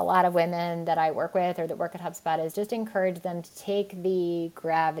with a lot of women that I work with or that work at HubSpot is just encourage them to take the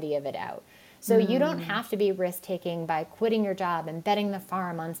gravity of it out. So you don't have to be risk-taking by quitting your job and betting the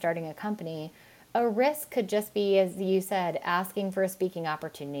farm on starting a company. A risk could just be, as you said, asking for a speaking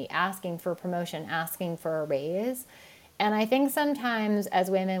opportunity, asking for a promotion, asking for a raise. And I think sometimes as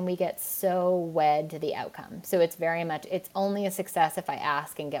women, we get so wed to the outcome. So it's very much, it's only a success if I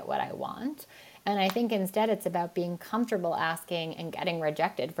ask and get what I want. And I think instead it's about being comfortable asking and getting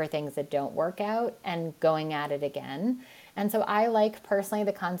rejected for things that don't work out and going at it again. And so I like personally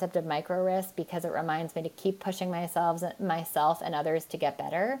the concept of micro risk because it reminds me to keep pushing myself and others to get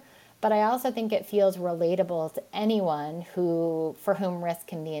better. But I also think it feels relatable to anyone for whom risk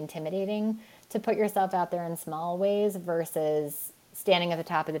can be intimidating, to put yourself out there in small ways versus standing at the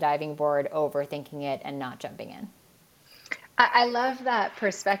top of the diving board, overthinking it and not jumping in. I love that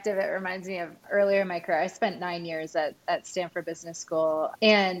perspective. It reminds me of earlier in my career. I spent 9 years at Stanford Business School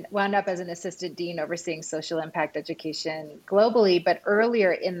and wound up as an assistant dean overseeing social impact education globally. But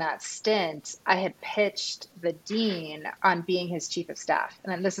earlier in that stint, I had pitched the dean on being his chief of staff.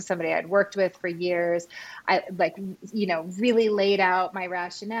 And then this is somebody I'd worked with for years. I really laid out my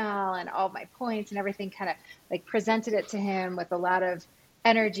rationale and all my points and everything, kind of like presented it to him with a lot of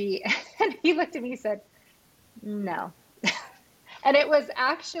energy. And he looked at me and said, no. And it was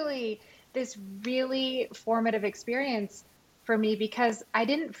actually this really formative experience for me because I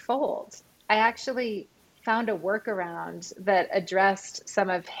didn't fold. I actually found a workaround that addressed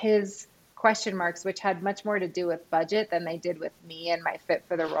some of his question marks, which had much more to do with budget than they did with me and my fit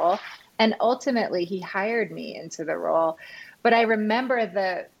for the role. And ultimately, he hired me into the role. But I remember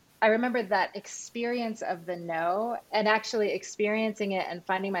that experience of the no and actually experiencing it and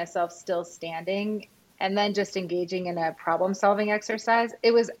finding myself still standing and then just engaging in a problem solving exercise.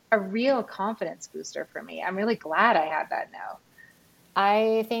 It was a real confidence booster for me. I'm really glad I had that no.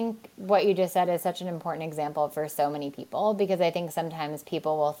 I think what you just said is such an important example for so many people because I think sometimes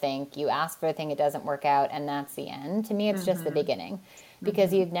people will think you ask for a thing, it doesn't work out, and that's the end. To me, it's just the beginning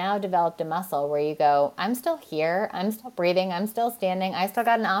because you've now developed a muscle where you go, I'm still here, I'm still breathing, I'm still standing, I still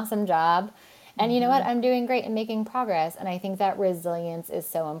got an awesome job. And you know what? I'm doing great and making progress. And I think that resilience is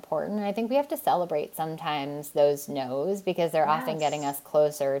so important. And I think we have to celebrate sometimes those no's because they're often getting us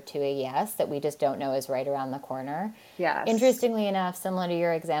closer to a yes that we just don't know is right around the corner. Yes. Interestingly enough, similar to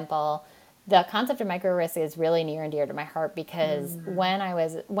your example, the concept of micro risk is really near and dear to my heart because when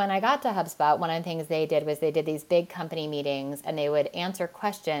I got to HubSpot, one of the things they did was they did these big company meetings and they would answer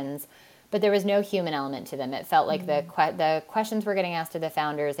questions but there was no human element to them. It felt like the questions were getting asked to the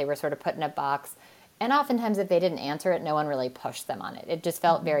founders. They were sort of put in a box. And oftentimes if they didn't answer it, no one really pushed them on it. It just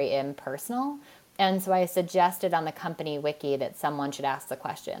felt very impersonal. And so I suggested on the company wiki that someone should ask the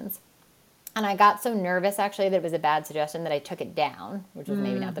questions. And I got so nervous, actually, that it was a bad suggestion that I took it down, which was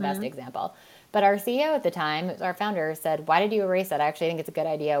maybe not the best example. But our CEO at the time, our founder, said, why did you erase that? I actually think it's a good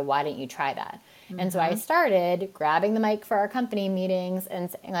idea. Why didn't you try that? And so I started grabbing the mic for our company meetings and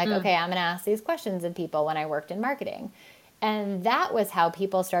saying, like, okay, I'm going to ask these questions of people when I worked in marketing. And that was how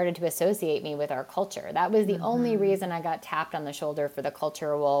people started to associate me with our culture. That was the only reason I got tapped on the shoulder for the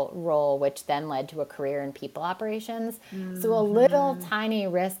cultural role, which then led to a career in people operations. So a little tiny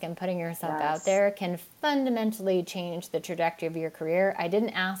risk in putting yourself out there can fundamentally change the trajectory of your career. I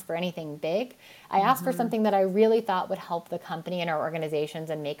didn't ask for anything big. I asked for something that I really thought would help the company and our organizations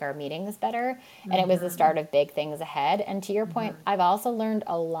and make our meetings better. And it was the start of big things ahead. And to your point, I've also learned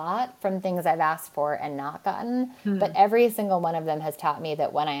a lot from things I've asked for and not gotten. But every single one of them has taught me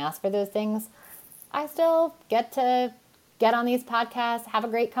that when I ask for those things, I still get to get on these podcasts, have a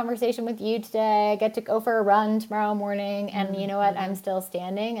great conversation with you today, get to go for a run tomorrow morning. And you know what? I'm still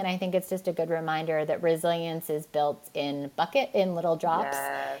standing. And I think it's just a good reminder that resilience is built in little drops.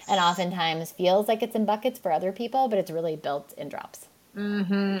 Yes. And oftentimes feels like it's in buckets for other people, but it's really built in drops.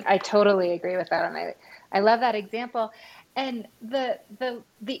 I totally agree with that. And I love that example. And the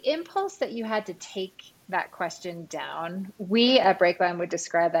impulse that you had to take that question down, we at Breakline would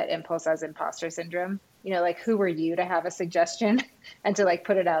describe that impulse as imposter syndrome. You know, like, who were you to have a suggestion and to like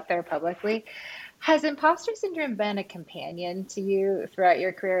put it out there publicly? Has imposter syndrome been a companion to you throughout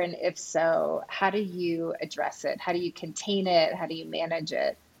your career? And if so, how do you address it? How do you contain it? How do you manage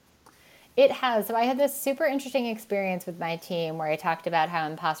it? It has. So I had this super interesting experience with my team where I talked about how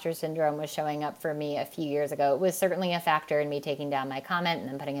imposter syndrome was showing up for me a few years ago. It was certainly a factor in me taking down my comment and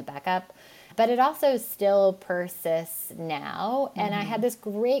then putting it back up. But it also still persists now. And I had this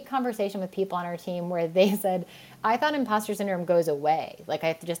great conversation with people on our team where they said, I thought imposter syndrome goes away. Like,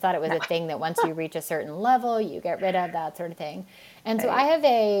 I just thought it was a thing that once you reach a certain level, you get rid of, that sort of thing. And so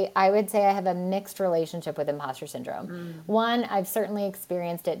I would say I have a mixed relationship with imposter syndrome. One, I've certainly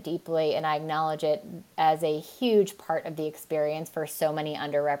experienced it deeply, and I acknowledge it as a huge part of the experience for so many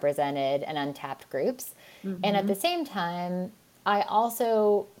underrepresented and untapped groups. And at the same time, I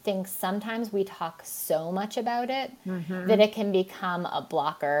also think sometimes we talk so much about it that it can become a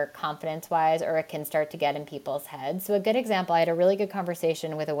blocker confidence-wise, or it can start to get in people's heads. So a good example, I had a really good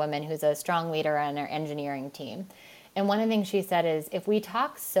conversation with a woman who's a strong leader on our engineering team. And one of the things she said is, if we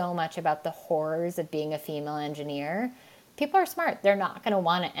talk so much about the horrors of being a female engineer, people are smart. They're not going to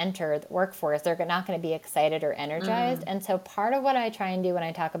want to enter the workforce. They're not going to be excited or energized. And so part of what I try and do when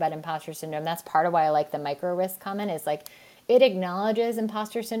I talk about imposter syndrome, that's part of why I like the micro risk comment, is like, it acknowledges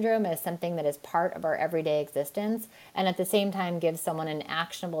imposter syndrome as something that is part of our everyday existence, and at the same time gives someone an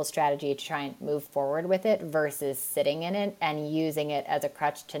actionable strategy to try and move forward with it versus sitting in it and using it as a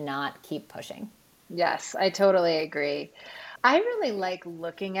crutch to not keep pushing. Yes, I totally agree. I really like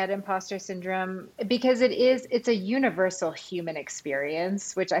looking at imposter syndrome because it's a universal human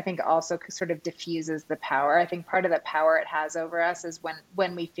experience, which I think also sort of diffuses the power. I think part of the power it has over us is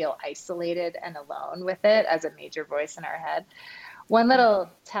when we feel isolated and alone with it as a major voice in our head. One little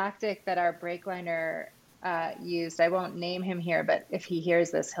tactic that our breakliner used, I won't name him here, but if he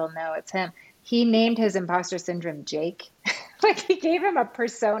hears this, he'll know it's him. He named his imposter syndrome Jake. Like, he gave him a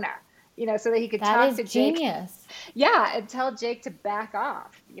persona, so that he could talk to Jake. Genius. Yeah, and tell Jake to back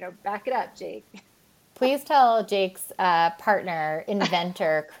off. Back it up, Jake. Please tell Jake's partner,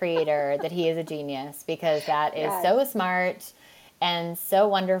 inventor, creator, that he is a genius, because that is so smart and so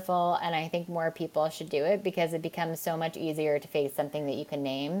wonderful. And I think more people should do it because it becomes so much easier to face something that you can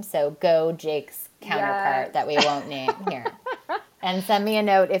name. So go Jake's counterpart that we won't name here. And send me a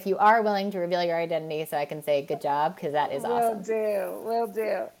note if you are willing to reveal your identity so I can say good job, because that is awesome. Will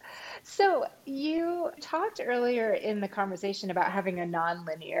do. So you talked earlier in the conversation about having a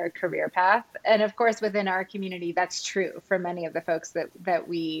nonlinear career path. And of course, within our community, that's true for many of the folks that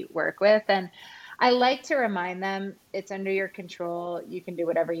we work with. And I like to remind them it's under your control. You can do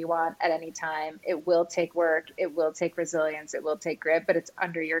whatever you want at any time. It will take work. It will take resilience. It will take grit, but it's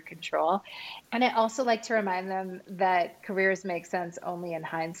under your control. And I also like to remind them that careers make sense only in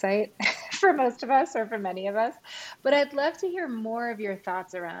hindsight for most of us, or for many of us. But I'd love to hear more of your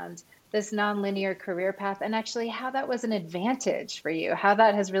thoughts around this nonlinear career path, and actually how that was an advantage for you, how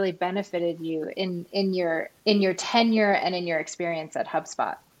that has really benefited you in your tenure and in your experience at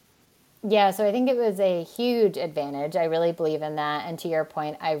HubSpot. Yeah, so I think it was a huge advantage. I really believe in that. And to your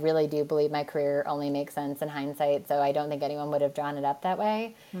point, I really do believe my career only makes sense in hindsight. So I don't think anyone would have drawn it up that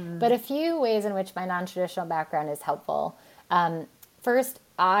way. But a few ways in which my non-traditional background is helpful. First,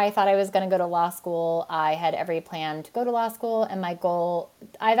 I thought I was going to go to law school. I had every plan to go to law school. And my goal,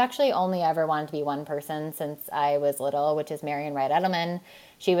 I've actually only ever wanted to be one person since I was little, which is Marion Wright Edelman.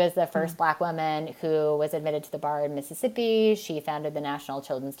 She was the first Black woman who was admitted to the bar in Mississippi. She founded the National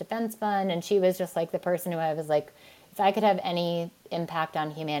Children's Defense Fund. And she was just like the person who I was like, if I could have any impact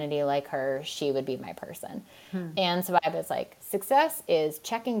on humanity like her, she would be my person. And so I was like, success is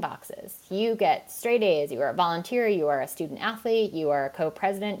checking boxes. You get straight A's. You are a volunteer. You are a student athlete. You are a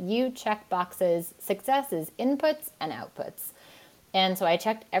co-president. You check boxes. Success is inputs and outputs. And so I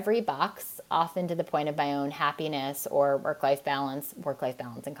checked every box, often to the point of my own happiness or work-life balance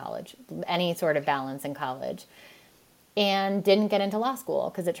in college, any sort of balance in college, and didn't get into law school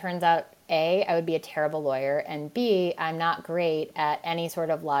because it turns out, A, I would be a terrible lawyer, and B, I'm not great at any sort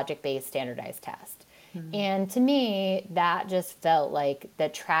of logic-based standardized test. And to me, that just felt like the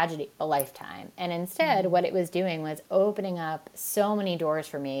tragedy of a lifetime. And instead, what it was doing was opening up so many doors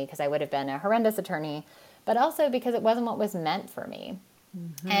for me because I would have been a horrendous attorney, but also because it wasn't what was meant for me.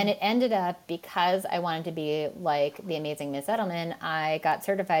 And it ended up, because I wanted to be like the amazing Miss Edelman, I got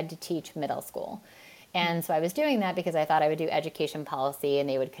certified to teach middle school. And so I was doing that because I thought I would do education policy and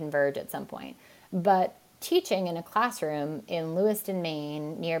they would converge at some point. But teaching in a classroom in Lewiston,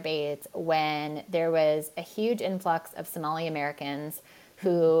 Maine, near Bates, when there was a huge influx of Somali Americans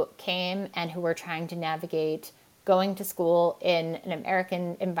who came and who were trying to navigate going to school in an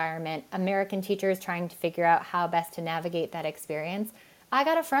American environment, American teachers trying to figure out how best to navigate that experience, I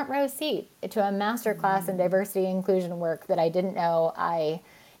got a front row seat to a master class in diversity and inclusion work that I didn't know I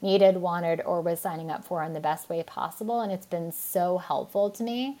needed, wanted, or was signing up for in the best way possible. And it's been so helpful to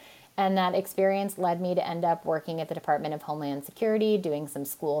me. And that experience led me to end up working at the Department of Homeland Security, doing some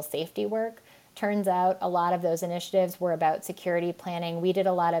school safety work. Turns out a lot of those initiatives were about security planning. We did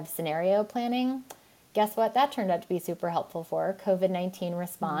a lot of scenario planning. Guess what? That turned out to be super helpful for COVID-19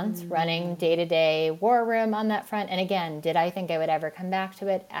 response, running day-to-day war room on that front. And again, did I think I would ever come back to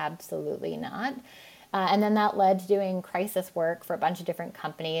it? Absolutely not. And then that led to doing crisis work for a bunch of different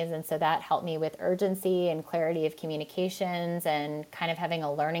companies. And so that helped me with urgency and clarity of communications and kind of having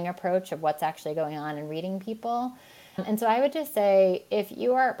a learning approach of what's actually going on and reading people. And so I would just say, if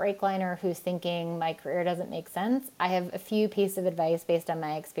you are a breakliner who's thinking my career doesn't make sense, I have a few pieces of advice based on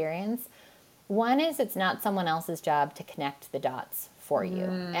my experience. One is it's not someone else's job to connect the dots for you.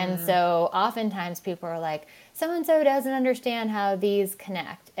 And so oftentimes people are like, so-and-so doesn't understand how these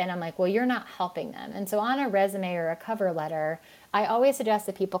connect. And I'm like, well, you're not helping them. And so on a resume or a cover letter, I always suggest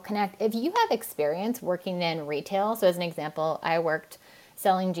that people connect. If you have experience working in retail, so as an example, I worked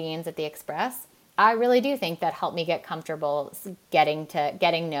selling jeans at the Express. I really do think that helped me get comfortable getting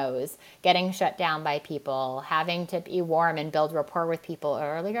no's, getting shut down by people, having to be warm and build rapport with people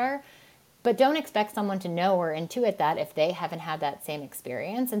earlier. But don't expect someone to know or intuit that if they haven't had that same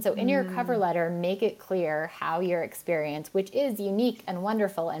experience. And so in your cover letter, make it clear how your experience, which is unique and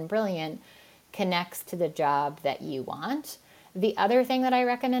wonderful and brilliant, connects to the job that you want. The other thing that I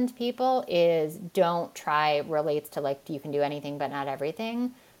recommend to people is don't try relates to like you can do anything but not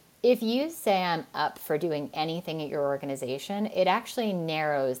everything. If you say I'm up for doing anything at your organization, it actually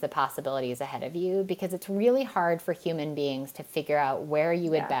narrows the possibilities ahead of you because it's really hard for human beings to figure out where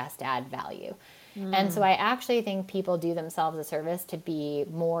you would best add value. And so I actually think people do themselves a service to be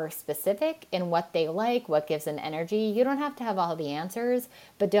more specific in what they like, what gives them energy. You don't have to have all the answers,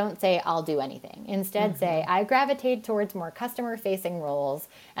 but don't say, I'll do anything. Instead, say, I gravitate towards more customer-facing roles,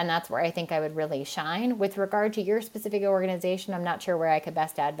 and that's where I think I would really shine. With regard to your specific organization, I'm not sure where I could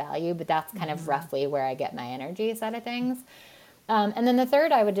best add value, but that's kind of roughly where I get my energy side of things. And then the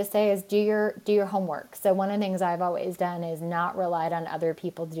third I would just say is do your homework. So one of the things I've always done is not relied on other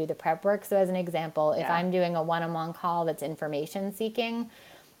people to do the prep work. So as an example, if I'm doing a one-on-one call that's information seeking,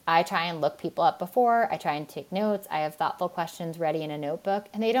 I try and look people up before. I try and take notes. I have thoughtful questions ready in a notebook,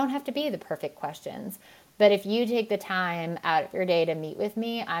 and they don't have to be the perfect questions. But if you take the time out of your day to meet with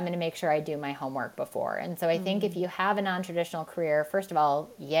me, I'm going to make sure I do my homework before. And so I think if you have a non-traditional career, first of all,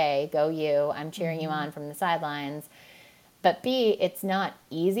 yay, go you. I'm cheering you on from the sidelines. But B, it's not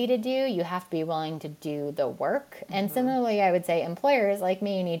easy to do. You have to be willing to do the work. And similarly, I would say employers like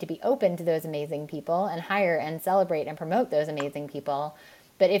me need to be open to those amazing people and hire and celebrate and promote those amazing people.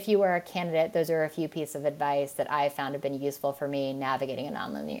 But if you are a candidate, those are a few pieces of advice that I found have been useful for me navigating a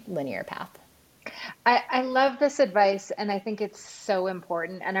non-linear path. I love this advice, and I think it's so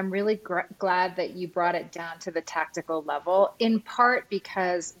important. And I'm really glad that you brought it down to the tactical level, in part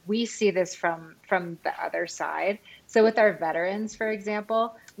because we see this from the other side. So with our veterans, for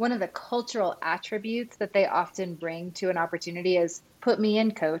example, one of the cultural attributes that they often bring to an opportunity is put me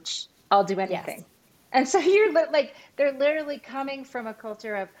in, coach. I'll do Yes. anything. And so like they're literally coming from a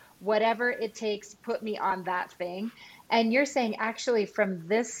culture of whatever it takes, put me on that thing. And you're saying actually from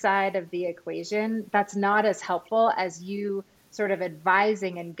this side of the equation, that's not as helpful as you sort of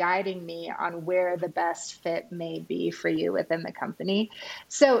advising and guiding me on where the best fit may be for you within the company.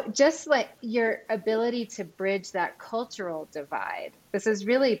 So just like your ability to bridge that cultural divide, this is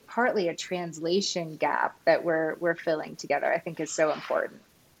really partly a translation gap that we're filling together, I think is so important.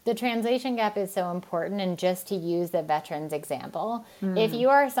 The translation gap is so important. And just to use the veterans example, if Mm, you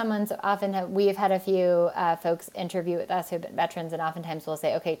are someone, so often we've had a few folks interview with us who've been veterans, and oftentimes we'll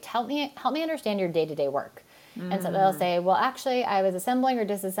say, okay, help me understand your day-to-day work. And so they'll mm, say, well, actually, I was assembling or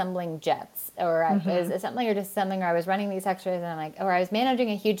disassembling jets, or I was hmm. assembling or disassembling, or I was running these x-rays, and I'm like, or I was managing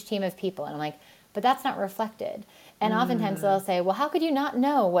a huge team of people. And I'm like, but that's not reflected. And oftentimes they'll Mm, say, well, how could you not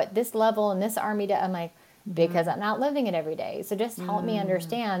know what this level and this army did? I'm like, because hmm. I'm not living it every day. So just help me Mm.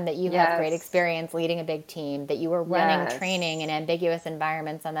 understand that you have great Yes. experience leading a big team, that you were running training in Yes. ambiguous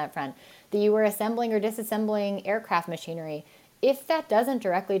environments on that front, that you were assembling or disassembling aircraft machinery. If that doesn't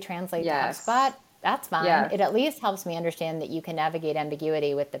directly translate to HubSpot, Yes. that's fine. Yes. It at least helps me understand that you can navigate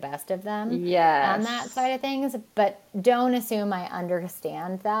ambiguity with the best of them on that Yes. side of things. But don't assume I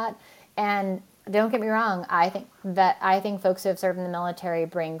understand that. And don't get me wrong, I think folks who have served in the military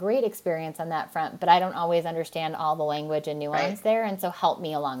bring great experience on that front, but I don't always understand all the language and Right. nuance there, and so help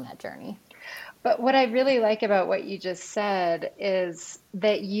me along that journey. But what I really like about what you just said is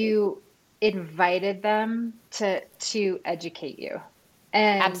that you invited them to educate you.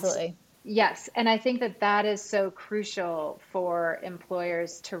 And Absolutely. yes, and I think that that is so crucial for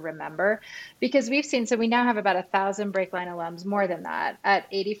employers to remember because we've seen, so we now have about 1,000 Breakline alums, more than that, at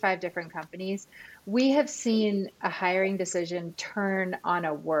 85 different companies. We have seen a hiring decision turn on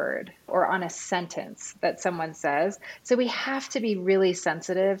a word or on a sentence that someone says. So we have to be really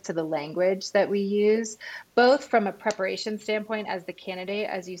sensitive to the language that we use, both from a preparation standpoint as the candidate,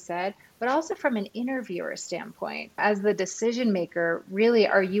 as you said, but also from an interviewer standpoint. As the decision maker, really,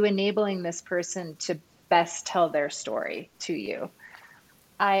 are you enabling this person to best tell their story to you?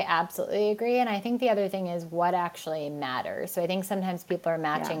 I absolutely agree. And I think the other thing is what actually matters. So I think sometimes people are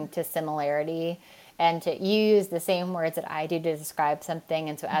Yeah. matching to similarity and to use the same words that I do to describe something.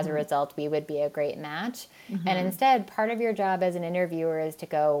 And so as a Hmm. result, we would be a great match. And Hmm. instead, part of your job as an interviewer is to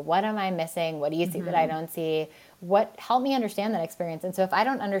go, what am I missing? What do you see that I Hmm. don't see? What help me understand that experience? And so if I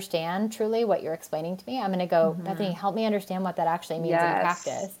don't understand truly what you're explaining to me, I'm going to go, Bethany, Hmm. help me understand what that actually means in Yes.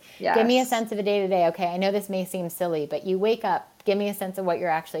 practice. Give me a Yes. sense of a day to day. Okay, I know this may seem silly, but you wake up, give me a sense of what you're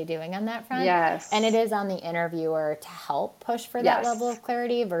actually doing on that front. And it Yes. is on the interviewer to help push for that level Yes. of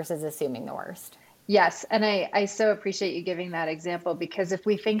clarity versus assuming the worst. Yes, and I so appreciate you giving that example because if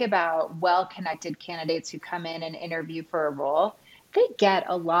we think about well-connected candidates who come in and interview for a role, they get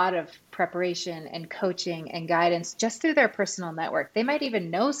a lot of preparation and coaching and guidance just through their personal network. They might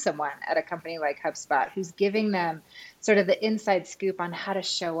even know someone at a company like HubSpot who's giving them sort of the inside scoop on how to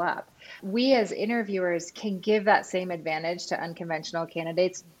show up. We as interviewers can give that same advantage to unconventional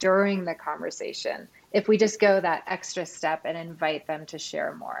candidates during the conversation if we just go that extra step and invite them to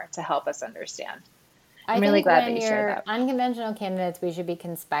share more to help us understand. I I'm really think glad that when you shared you're that. unconventional candidates, we should be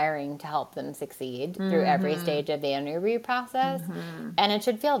conspiring to help them succeed through every Mm-hmm. stage of the interview process. Mm-hmm. And it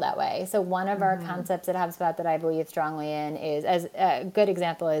should feel that way. So, one of our Mm-hmm. concepts at HubSpot that I believe strongly in is, as a good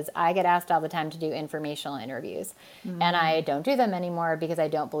example, is I get asked all the time to do informational interviews. And I don't do them anymore because I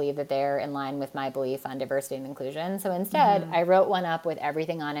don't believe that they're in line with my belief on diversity and inclusion. So, instead, Mm-hmm. I wrote one up with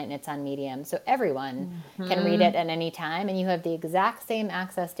everything on it and it's on Medium. So, everyone can read Mm-hmm. it at any time and you have the exact same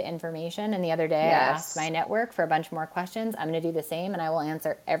access to information. And the other day, I asked my Yes. network for a bunch more questions. I'm going to do the same and I will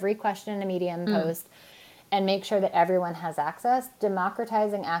answer every question in a Medium Mm. post and make sure that everyone has access.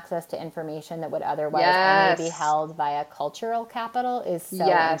 Democratizing access to information that would otherwise only be Yes. held via cultural capital is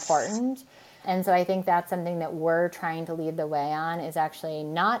so Yes. important. And so I think that's something that we're trying to lead the way on is actually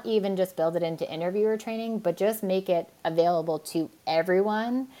not even just build it into interviewer training, but just make it available to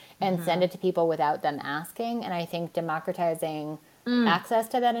everyone and send Mm-hmm. it to people without them asking. And I think democratizing Mm. access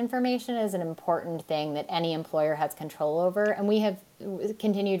to that information is an important thing that any employer has control over. And we have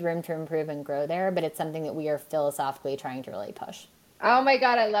continued room to improve and grow there, but it's something that we are philosophically trying to really push. Oh my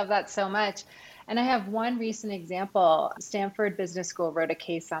God, I love that so much. And I have one recent example. Stanford Business School wrote a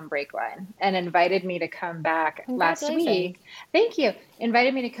case on Breakline and invited me to come back last week. Thank you.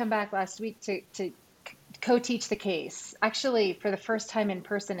 Invited me to come back last week to co-teach the case, actually for the first time in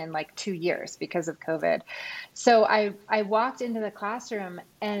person in like 2 years because of COVID. So I walked into the classroom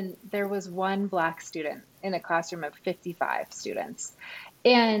and there was one Black student in a classroom of 55 students.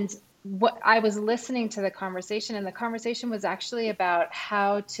 And what I was listening to the conversation, and the conversation was actually about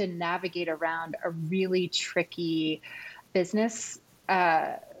how to navigate around a really tricky business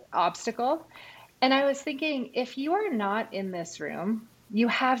obstacle. And I was thinking, if you are not in this room, you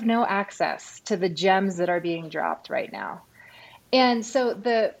have no access to the gems that are being dropped right now. And so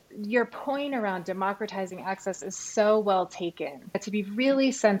your point around democratizing access is so well taken, to be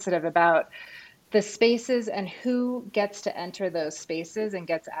really sensitive about the spaces and who gets to enter those spaces and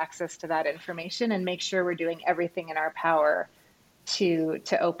gets access to that information, and make sure we're doing everything in our power to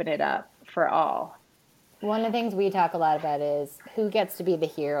open it up for all. One of the things we talk a lot about is who gets to be the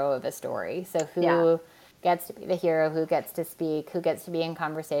hero of a story. So who gets to be the hero, who gets to speak, who gets to be in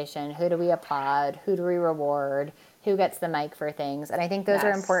conversation, who do we applaud, who do we reward, who gets the mic for things. And I think those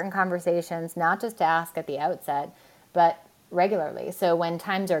are important conversations, not just to ask at the outset, but regularly. So when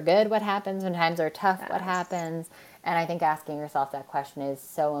times are good, what happens? When times are tough, what happens? And I think asking yourself that question is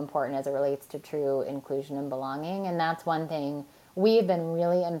so important as it relates to true inclusion and belonging. And that's one thing we've been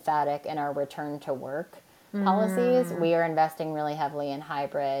really emphatic in our return to work policies. We are investing really heavily in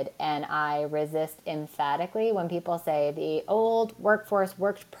hybrid, and I resist emphatically when people say the old workforce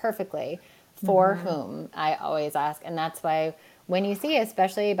worked perfectly. For whom? I always ask. And that's why when you see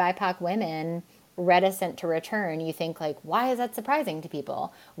especially BIPOC women reticent to return, you think like, why is that surprising to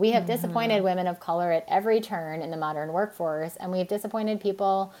people? We have disappointed women of color at every turn in the modern workforce, and we've disappointed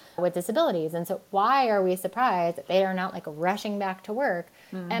people with disabilities. And so why are we surprised that they are not like rushing back to work?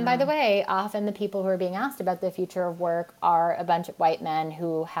 And by the way, often the people who are being asked about the future of work are a bunch of white men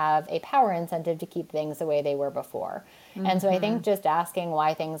who have a power incentive to keep things the way they were before. And so I think just asking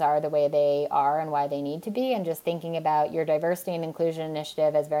why things are the way they are and why they need to be, and just thinking about your diversity and inclusion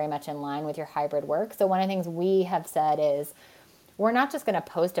initiative as very much in line with your hybrid work. So one of the things we have said is we're not just going to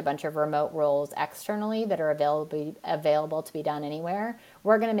post a bunch of remote roles externally that are available to be done anywhere.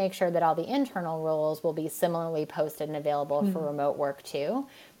 We're going to make sure that all the internal roles will be similarly posted and available for remote work too.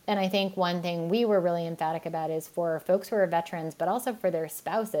 And I think one thing we were really emphatic about is for folks who are veterans, but also for their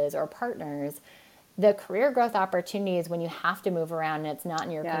spouses or partners, the career growth opportunities when you have to move around and it's not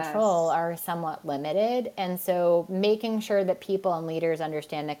in your control are somewhat limited. And so making sure that people and leaders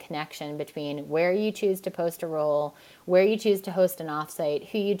understand the connection between where you choose to post a role, where you choose to host an offsite,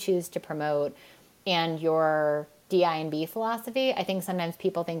 who you choose to promote, and your DI&B philosophy. I think sometimes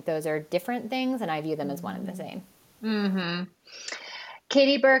people think those are different things, and I view them as one and the same.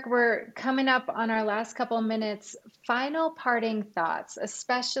 Katie, Burke, we're coming up on our last couple of minutes. Final parting thoughts,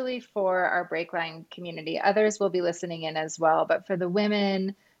 especially for our Breakline community. Others will be listening in as well, but for the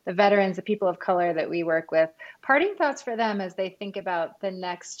women, the veterans, the people of color that we work with, parting thoughts for them as they think about the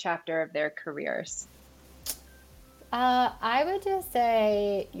next chapter of their careers. I would just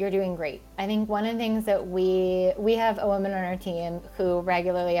say you're doing great. I think one of the things that we have a woman on our team who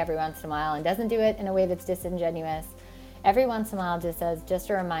regularly, every once in a while, and doesn't do it in a way that's disingenuous, every once in a while just says,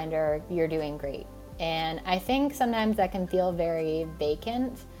 just a reminder, you're doing great. And I think sometimes that can feel very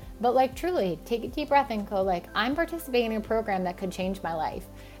vacant, but like truly take a deep breath and go like, I'm participating in a program that could change my life.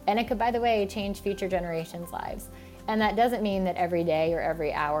 And it could, by the way, change future generations' lives. And that doesn't mean that every day or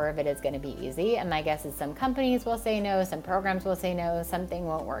every hour of it is going to be easy. And my guess is some companies will say no, some programs will say no, something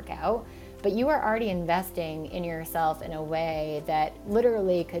won't work out. But you are already investing in yourself in a way that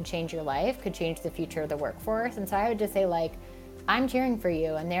literally could change your life, could change the future of the workforce. And so I would just say like, I'm cheering for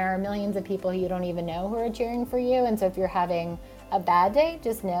you. And there are millions of people you don't even know who are cheering for you. And so if you're having a bad day,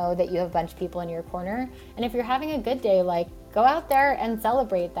 just know that you have a bunch of people in your corner. And if you're having a good day, like go out there and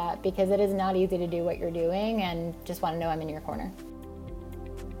celebrate that, because it is not easy to do what you're doing, and just want to know I'm in your corner.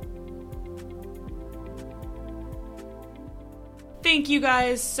 Thank you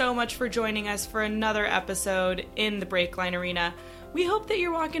guys so much for joining us for another episode in the Breakline Arena. We hope that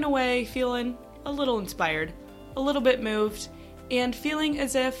you're walking away feeling a little inspired, a little bit moved, and feeling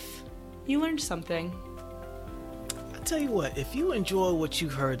as if you learned something. I'll tell you what, if you enjoy what you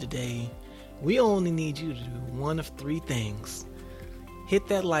heard today, we only need you to do one of three things. Hit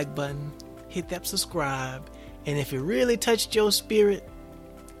that like button, hit that subscribe, and if it really touched your spirit,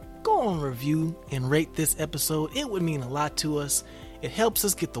 go on review and rate this episode. It would mean a lot to us. It helps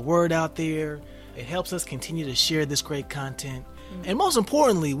us get the word out there. It helps us continue to share this great content. And most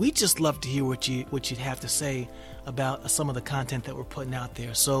importantly, we just love to hear what you'd have to say about some of the content that we're putting out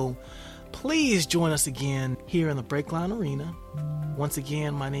there. So Please join us again here in the Breakline Arena. Once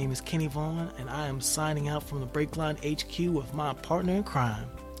again, my name is Kenny Vaughn, and I am signing out from the Breakline HQ with my partner in crime,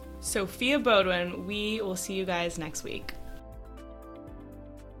 Sophia Bodwin. We will see you guys next week.